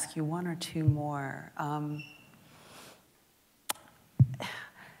maybe ask you one or two more.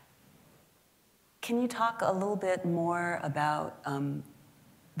 Can you talk a little bit more about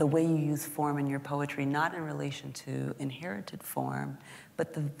the way you use form in your poetry, not in relation to inherited form,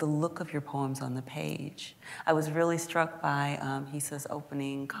 but the look of your poems on the page? I was really struck by Hisa's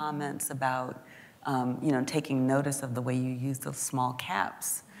opening comments about taking notice of the way you use those small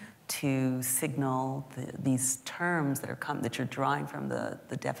caps to signal these terms that you're drawing from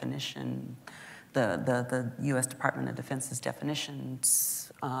the definition, the U.S. Department of Defense's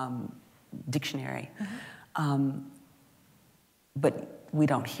definitions dictionary. But we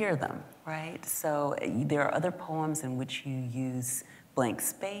don't hear them, right? So there are other poems in which you use blank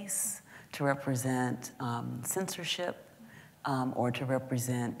space to represent censorship or to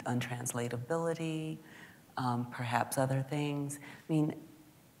represent untranslatability, perhaps other things. I mean,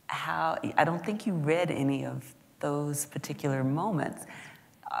 I don't think you read any of those particular moments.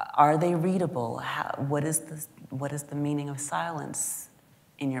 Are they readable? What is the meaning of silence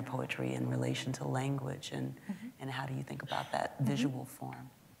in your poetry in relation to language, and how do you think about that visual form?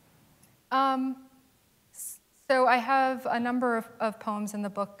 So I have a number of poems in the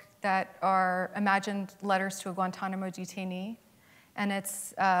book that are imagined letters to a Guantanamo detainee, and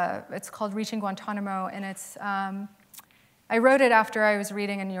it's called Reaching Guantanamo, and it's I wrote it after I was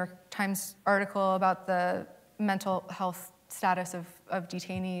reading a New York Times article about the mental health status of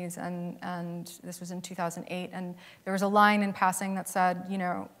detainees, and this was in 2008, and there was a line in passing that said,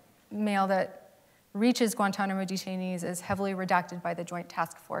 mail that reaches Guantanamo detainees is heavily redacted by the Joint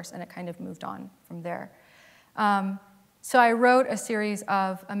Task Force, and it kind of moved on from there. So I wrote a series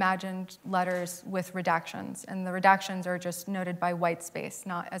of imagined letters with redactions, and the redactions are just noted by white space,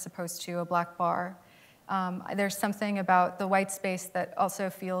 not as opposed to a black bar. There's something about the white space that also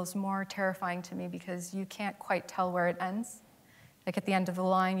feels more terrifying to me because you can't quite tell where it ends. Like at the end of the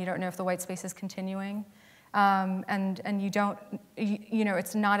line, you don't know if the white space is continuing. And you don't,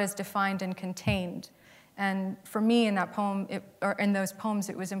 it's not as defined and contained. And for me in that poem, or in those poems,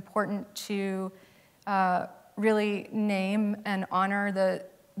 it was important to really name and honor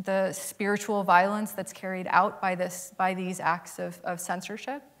the spiritual violence that's carried out by these acts of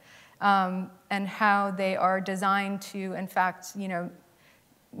censorship. And how they are designed to, in fact,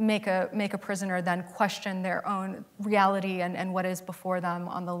 make a prisoner then question their own reality and what is before them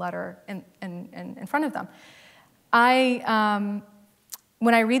on the letter in front of them.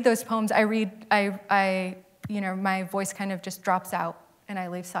 When I read those poems, my voice kind of just drops out, and I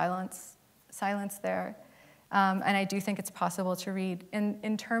leave silence there. And I do think it's possible to read.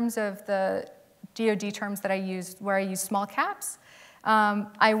 In terms of the DoD terms that I used, where I use small caps,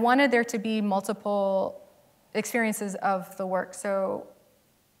 I wanted there to be multiple experiences of the work. So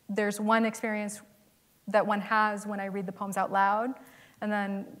there's one experience that one has when I read the poems out loud, and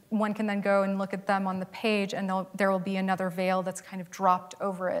then one can then go and look at them on the page, and there will be another veil that's kind of dropped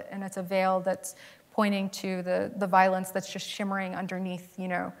over it, and it's a veil that's pointing to the violence that's just shimmering underneath,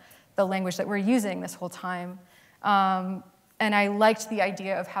 the language that we're using this whole time. And I liked the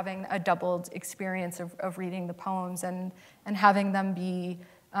idea of having a doubled experience of reading the poems and having them be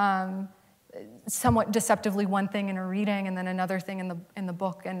somewhat deceptively one thing in a reading and then another thing in the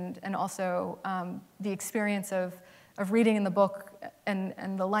book, and also the experience of reading in the book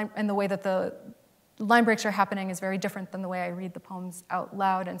and the way that the line breaks are happening is very different than the way I read the poems out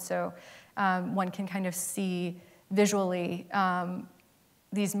loud, and so one can kind of see visually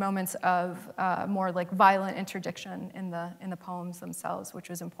these moments of more like violent interdiction in the poems themselves, which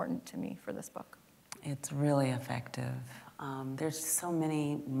was important to me for this book. It's really effective. There's so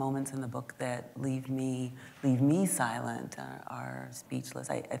many moments in the book that leave me silent, are speechless.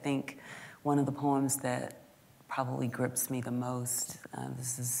 I think one of the poems that probably grips me the most,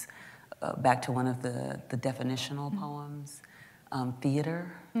 this is back to one of the definitional poems,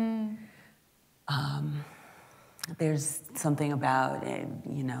 theater. There's something about,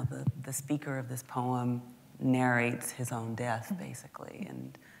 the speaker of this poem narrates his own death, basically.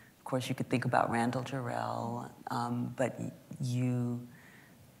 And of course, you could think about Randall Jarrell, but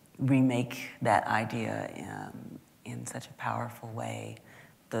remake that idea in such a powerful way.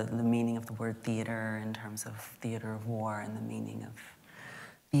 The meaning of the word theater in terms of theater of war, and the meaning of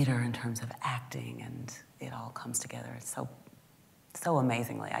theater in terms of acting, and it all comes together so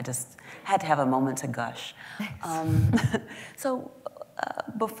amazingly. I just had to have a moment to gush. So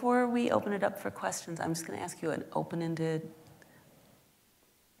before we open it up for questions, I'm just going to ask you an open-ended,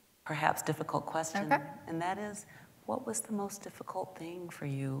 perhaps difficult question, Okay. and that is, what was the most difficult thing for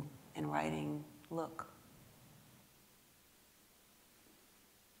you in writing Look?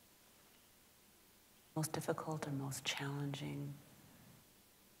 Most difficult or most challenging?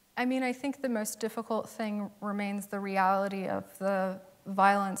 I mean, I think the most difficult thing remains the reality of the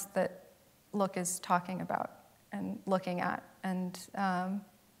violence that Look is talking about and looking at. And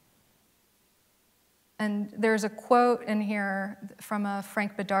there's a quote in here from a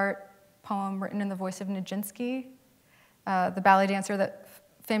Frank Bedart poem written in the voice of Nijinsky, the ballet dancer that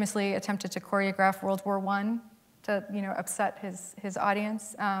famously attempted to choreograph World War I to, upset his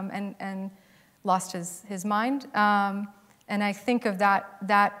audience and lost his mind. And I think of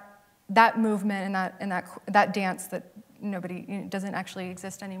that movement and that dance that nobody doesn't actually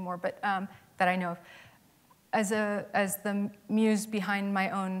exist anymore, but that I know of, as the muse behind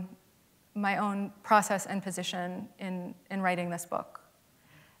my own process and position in writing this book,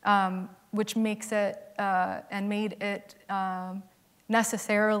 which makes it and made it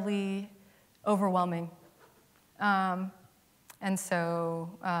necessarily overwhelming, and so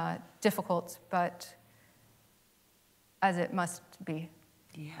difficult, but as it must be.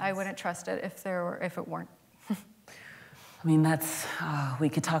 Yes. I wouldn't trust it if it weren't. I mean, that's, we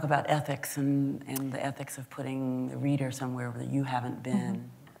could talk about ethics and the ethics of putting the reader somewhere that you haven't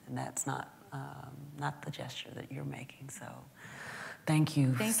been, and that's not the gesture that you're making. So thank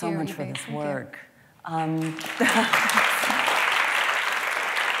you so much for this work.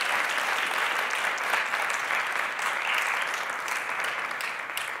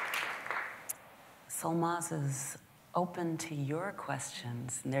 Solmaz is open to your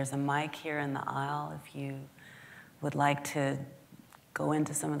questions. And there's a mic here in the aisle if you would like to go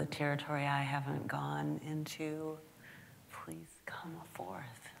into some of the territory I haven't gone into. Please come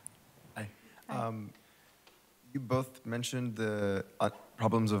forth. Hi. You both mentioned the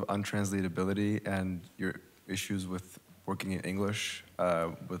problems of untranslatability and your issues with working in English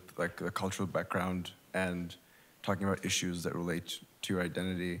with like the cultural background and talking about issues that relate to your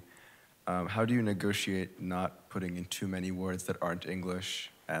identity. How do you negotiate not putting in too many words that aren't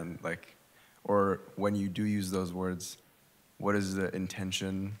English, and or when you do use those words, what is the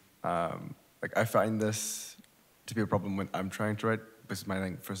intention? I find this to be a problem when I'm trying to write, because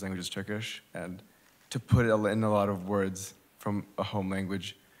my first language is Turkish, and to put in a lot of words from a home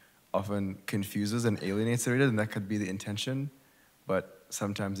language often confuses and alienates the reader, and that could be the intention, but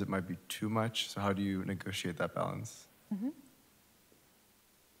sometimes it might be too much. So how do you negotiate that balance? Mm-hmm.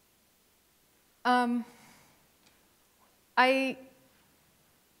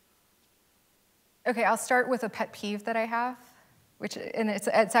 Okay, I'll start with a pet peeve that I have, and it's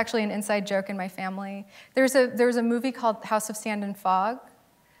actually an inside joke in my family. There's a movie called House of Sand and Fog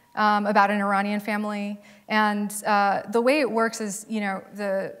about an Iranian family, and the way it works is,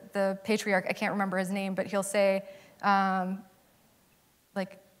 the patriarch, I can't remember his name, but he'll say, he'll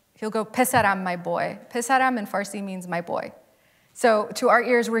go, "Pesaram, my boy." Pesaram in Farsi means my boy. So to our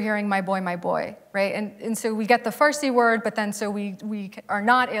ears, we're hearing my boy, right? And so we get the Farsi word, but then so we are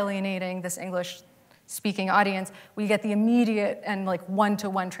not alienating this English-speaking audience. We get the immediate and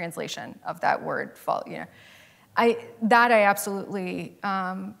one-to-one translation of that word. I absolutely,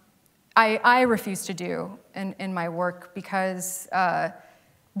 I refuse to do in my work, because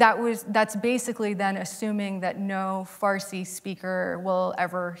that's basically then assuming that no Farsi speaker will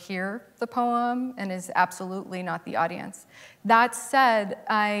ever hear the poem and is absolutely not the audience. That said,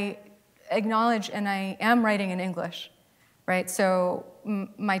 I acknowledge and I am writing in English, right? So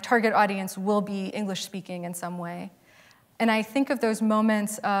my target audience will be English speaking in some way. And I think of those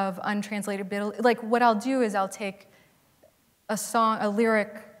moments of untranslatability, what I'll do is I'll take a song, a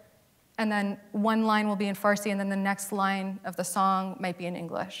lyric, and then one line will be in Farsi, and then the next line of the song might be in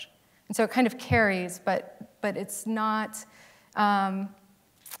English. And so it kind of carries, but it's not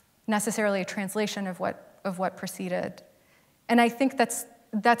necessarily a translation of what preceded. And I think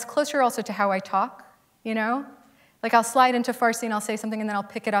that's closer also to how I talk, I'll slide into Farsi and I'll say something, and then I'll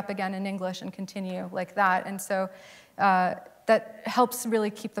pick it up again in English and continue like that. And so that helps really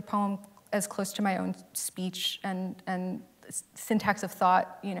keep the poem as close to my own speech and syntax of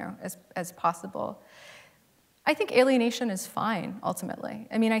thought, as possible. I think alienation is fine, ultimately.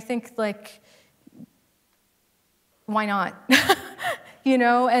 I mean, I think, why not? you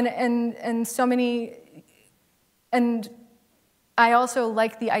know, and so many, and I also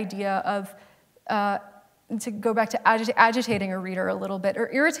like the idea of, to go back to agitating a reader a little bit, or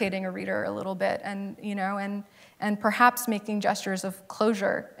irritating a reader a little bit, and, you know, and perhaps making gestures of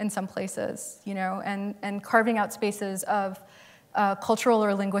closure in some places, you know, and carving out spaces of cultural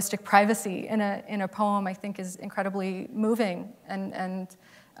or linguistic privacy in a poem, I think, is incredibly moving and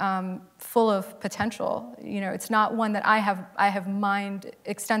full of potential. You know, it's not one that I have mined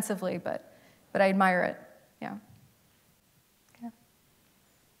extensively, but I admire it. Yeah. Yeah.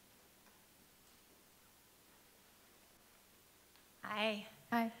 Hi.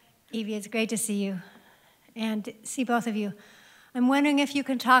 Hi. Evie, it's great to see you and see both of you. I'm wondering if you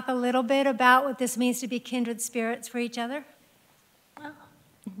can talk a little bit about what this means to be kindred spirits for each other.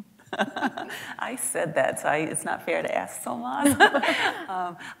 I said that, so it's not fair to ask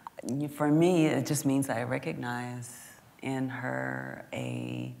Solmaz. For me, it just means I recognize in her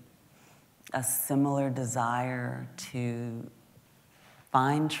a similar desire to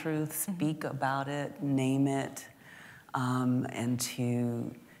find truth, speak about it, name it, and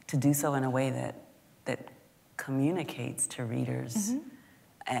to do so in a way that communicates to readers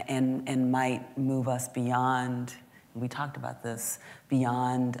and might move us beyond, we talked about this,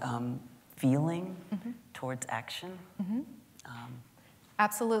 beyond feeling towards action.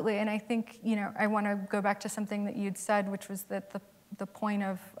 Absolutely, and I think, you know, I want to go back to something that you'd said, which was that the point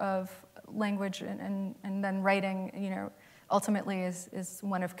of language and then writing, you know, ultimately is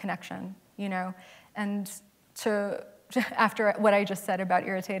one of connection, you know, and after what I just said about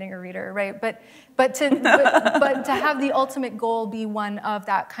irritating a reader, right? But to have the ultimate goal be one of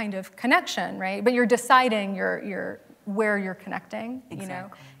that kind of connection, right? But you're deciding where you're connecting, you know,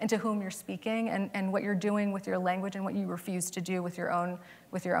 and to whom you're speaking, and what you're doing with your language and what you refuse to do with your own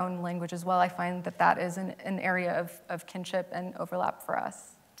language as well. I find that is an area of kinship and overlap for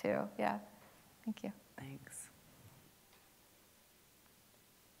us too. Yeah, thank you. Thanks.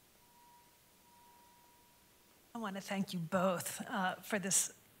 I want to thank you both for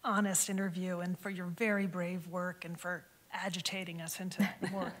this honest interview and for your very brave work and for agitating us into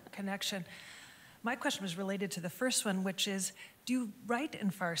more connection. My question was related to the first one, which is, do you write in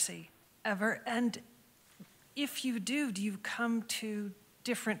Farsi ever? And if you do you come to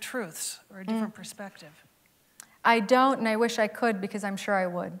different truths or a different perspective? I don't, and I wish I could, because I'm sure I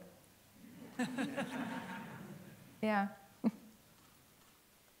would. Yeah.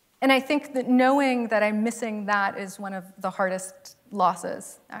 And I think that knowing that I'm missing that is one of the hardest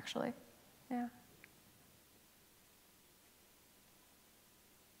losses, actually. Yeah.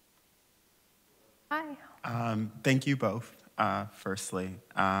 Hi. Thank you both, firstly.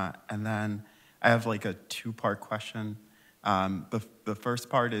 And then I have like a two-part question. The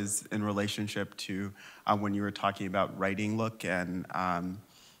first part is in relationship to when you were talking about writing look and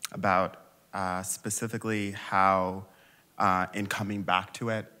about specifically how in coming back to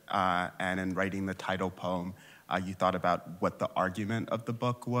it and in writing the title poem, you thought about what the argument of the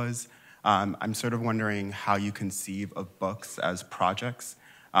book was. I'm sort of wondering how you conceive of books as projects,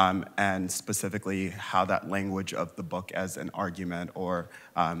 and specifically how that language of the book as an argument, or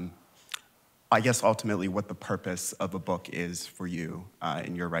I guess ultimately what the purpose of a book is for you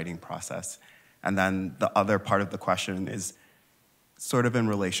in your writing process. And then the other part of the question is sort of in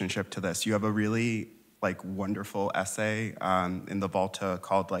relationship to this. You have a really wonderful essay in the Volta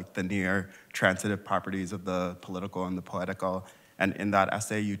called the near transitive properties of the political and the poetical. And in that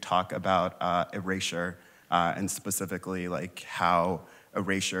essay, you talk about erasure and specifically how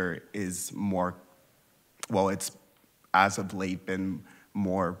erasure is more, well, it's as of late been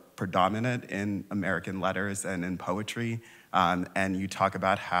more predominant in American letters and in poetry. And you talk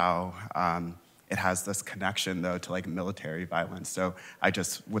about how it has this connection, though, to military violence. So I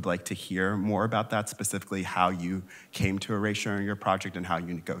just would like to hear more about that, specifically how you came to erasure in your project and how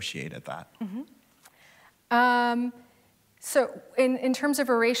you negotiated that. So in terms of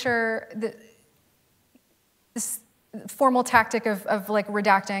erasure, this formal tactic of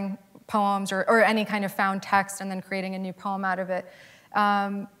redacting poems or any kind of found text and then creating a new poem out of it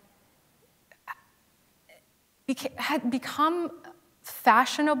had become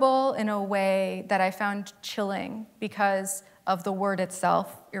fashionable in a way that I found chilling because of the word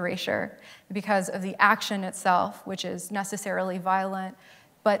itself, erasure, because of the action itself, which is necessarily violent,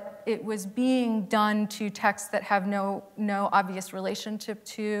 but it was being done to texts that have no obvious relationship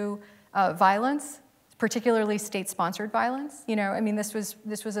to violence, particularly state-sponsored violence. You know, I mean, this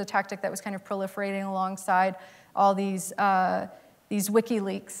was a tactic that was kind of proliferating alongside all these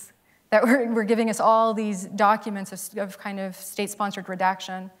WikiLeaks that were giving us all these documents of kind of state-sponsored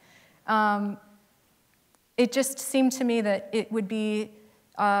redaction. It just seemed to me that it would be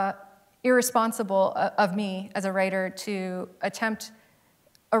irresponsible of me as a writer to attempt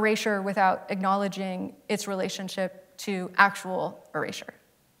erasure without acknowledging its relationship to actual erasure.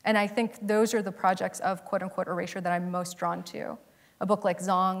 And I think those are the projects of quote-unquote erasure that I'm most drawn to. A book like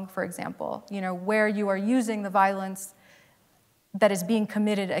Zong, for example, where you are using the violence that is being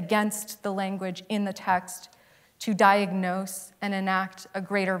committed against the language in the text to diagnose and enact a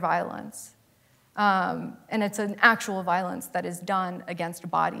greater violence. And it's an actual violence that is done against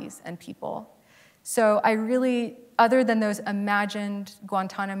bodies and people. So I really, other than those imagined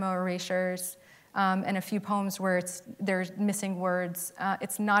Guantanamo erasures and a few poems where there's missing words,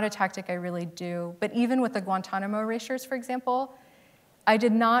 it's not a tactic I really do. But even with the Guantanamo erasures, for example, I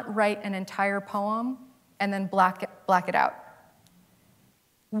did not write an entire poem and then black it out.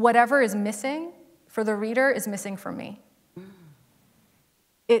 Whatever is missing for the reader is missing for me.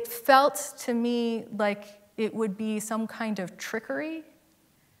 It felt to me like it would be some kind of trickery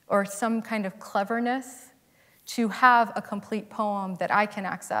or some kind of cleverness to have a complete poem that I can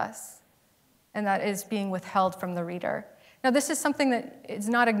access and that is being withheld from the reader. Now, this is something that is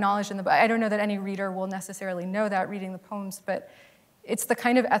not acknowledged in the book. I don't know that any reader will necessarily know that reading the poems, but it's the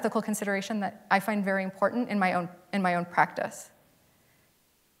kind of ethical consideration that I find very important in my own practice.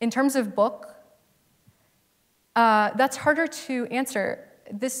 In terms of book, that's harder to answer.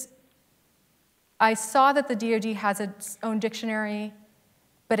 I saw that the DoD has its own dictionary,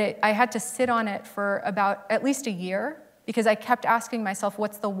 but I had to sit on it for about at least a year because I kept asking myself,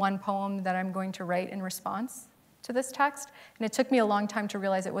 what's the one poem that I'm going to write in response to this text? And it took me a long time to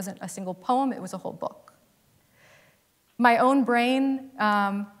realize it wasn't a single poem, it was a whole book. My own brain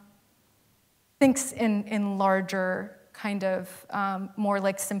thinks in larger kind of more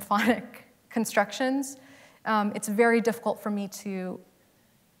like symphonic constructions. It's very difficult for me to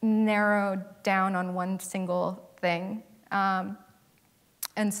narrow down on one single thing.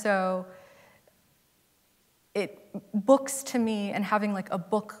 And so books to me and having like a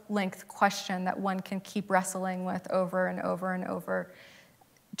book-length question that one can keep wrestling with over and over and over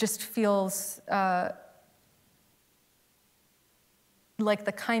just feels like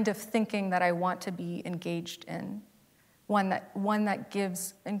the kind of thinking that I want to be engaged in. One that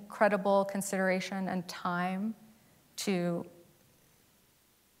gives incredible consideration and time to,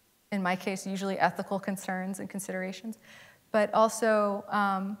 in my case, usually ethical concerns and considerations, but also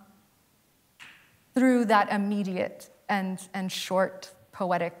through that immediate and short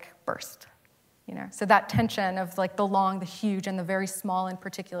poetic burst. So that tension of like the long, the huge, and the very small in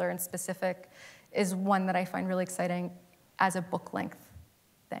particular and specific is one that I find really exciting as a book-length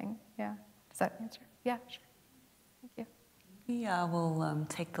thing. Yeah, does that answer? Yeah, sure. Thank you. We will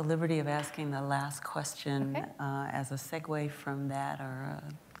take the liberty of asking the last question as a segue from that or a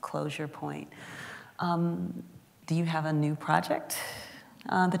closure point. Do you have a new project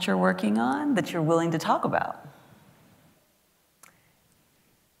that you're working on that you're willing to talk about?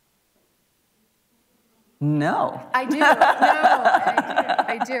 No. I do. No,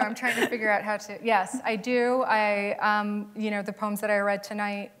 I do. I'm trying to figure out how to. Yes, I do. The poems that I read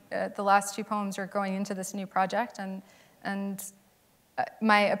tonight, the last two poems are going into this new project, and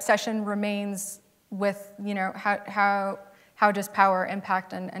my obsession remains with how does power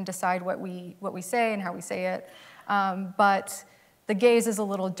impact and decide what we say and how we say it. But the gaze is a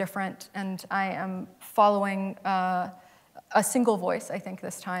little different, and I am following a single voice, I think,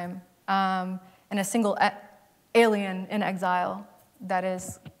 this time. And a single alien in exile that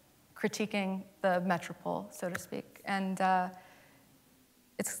is critiquing the metropole, so to speak. And the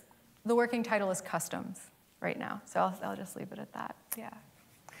working title is Customs right now, so I'll just leave it at that, yeah.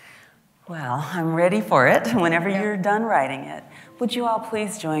 Well, I'm ready for it whenever you're done writing it. Would you all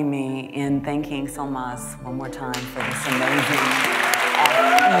please join me in thanking Solmaz one more time for this amazing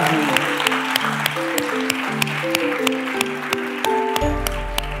evening.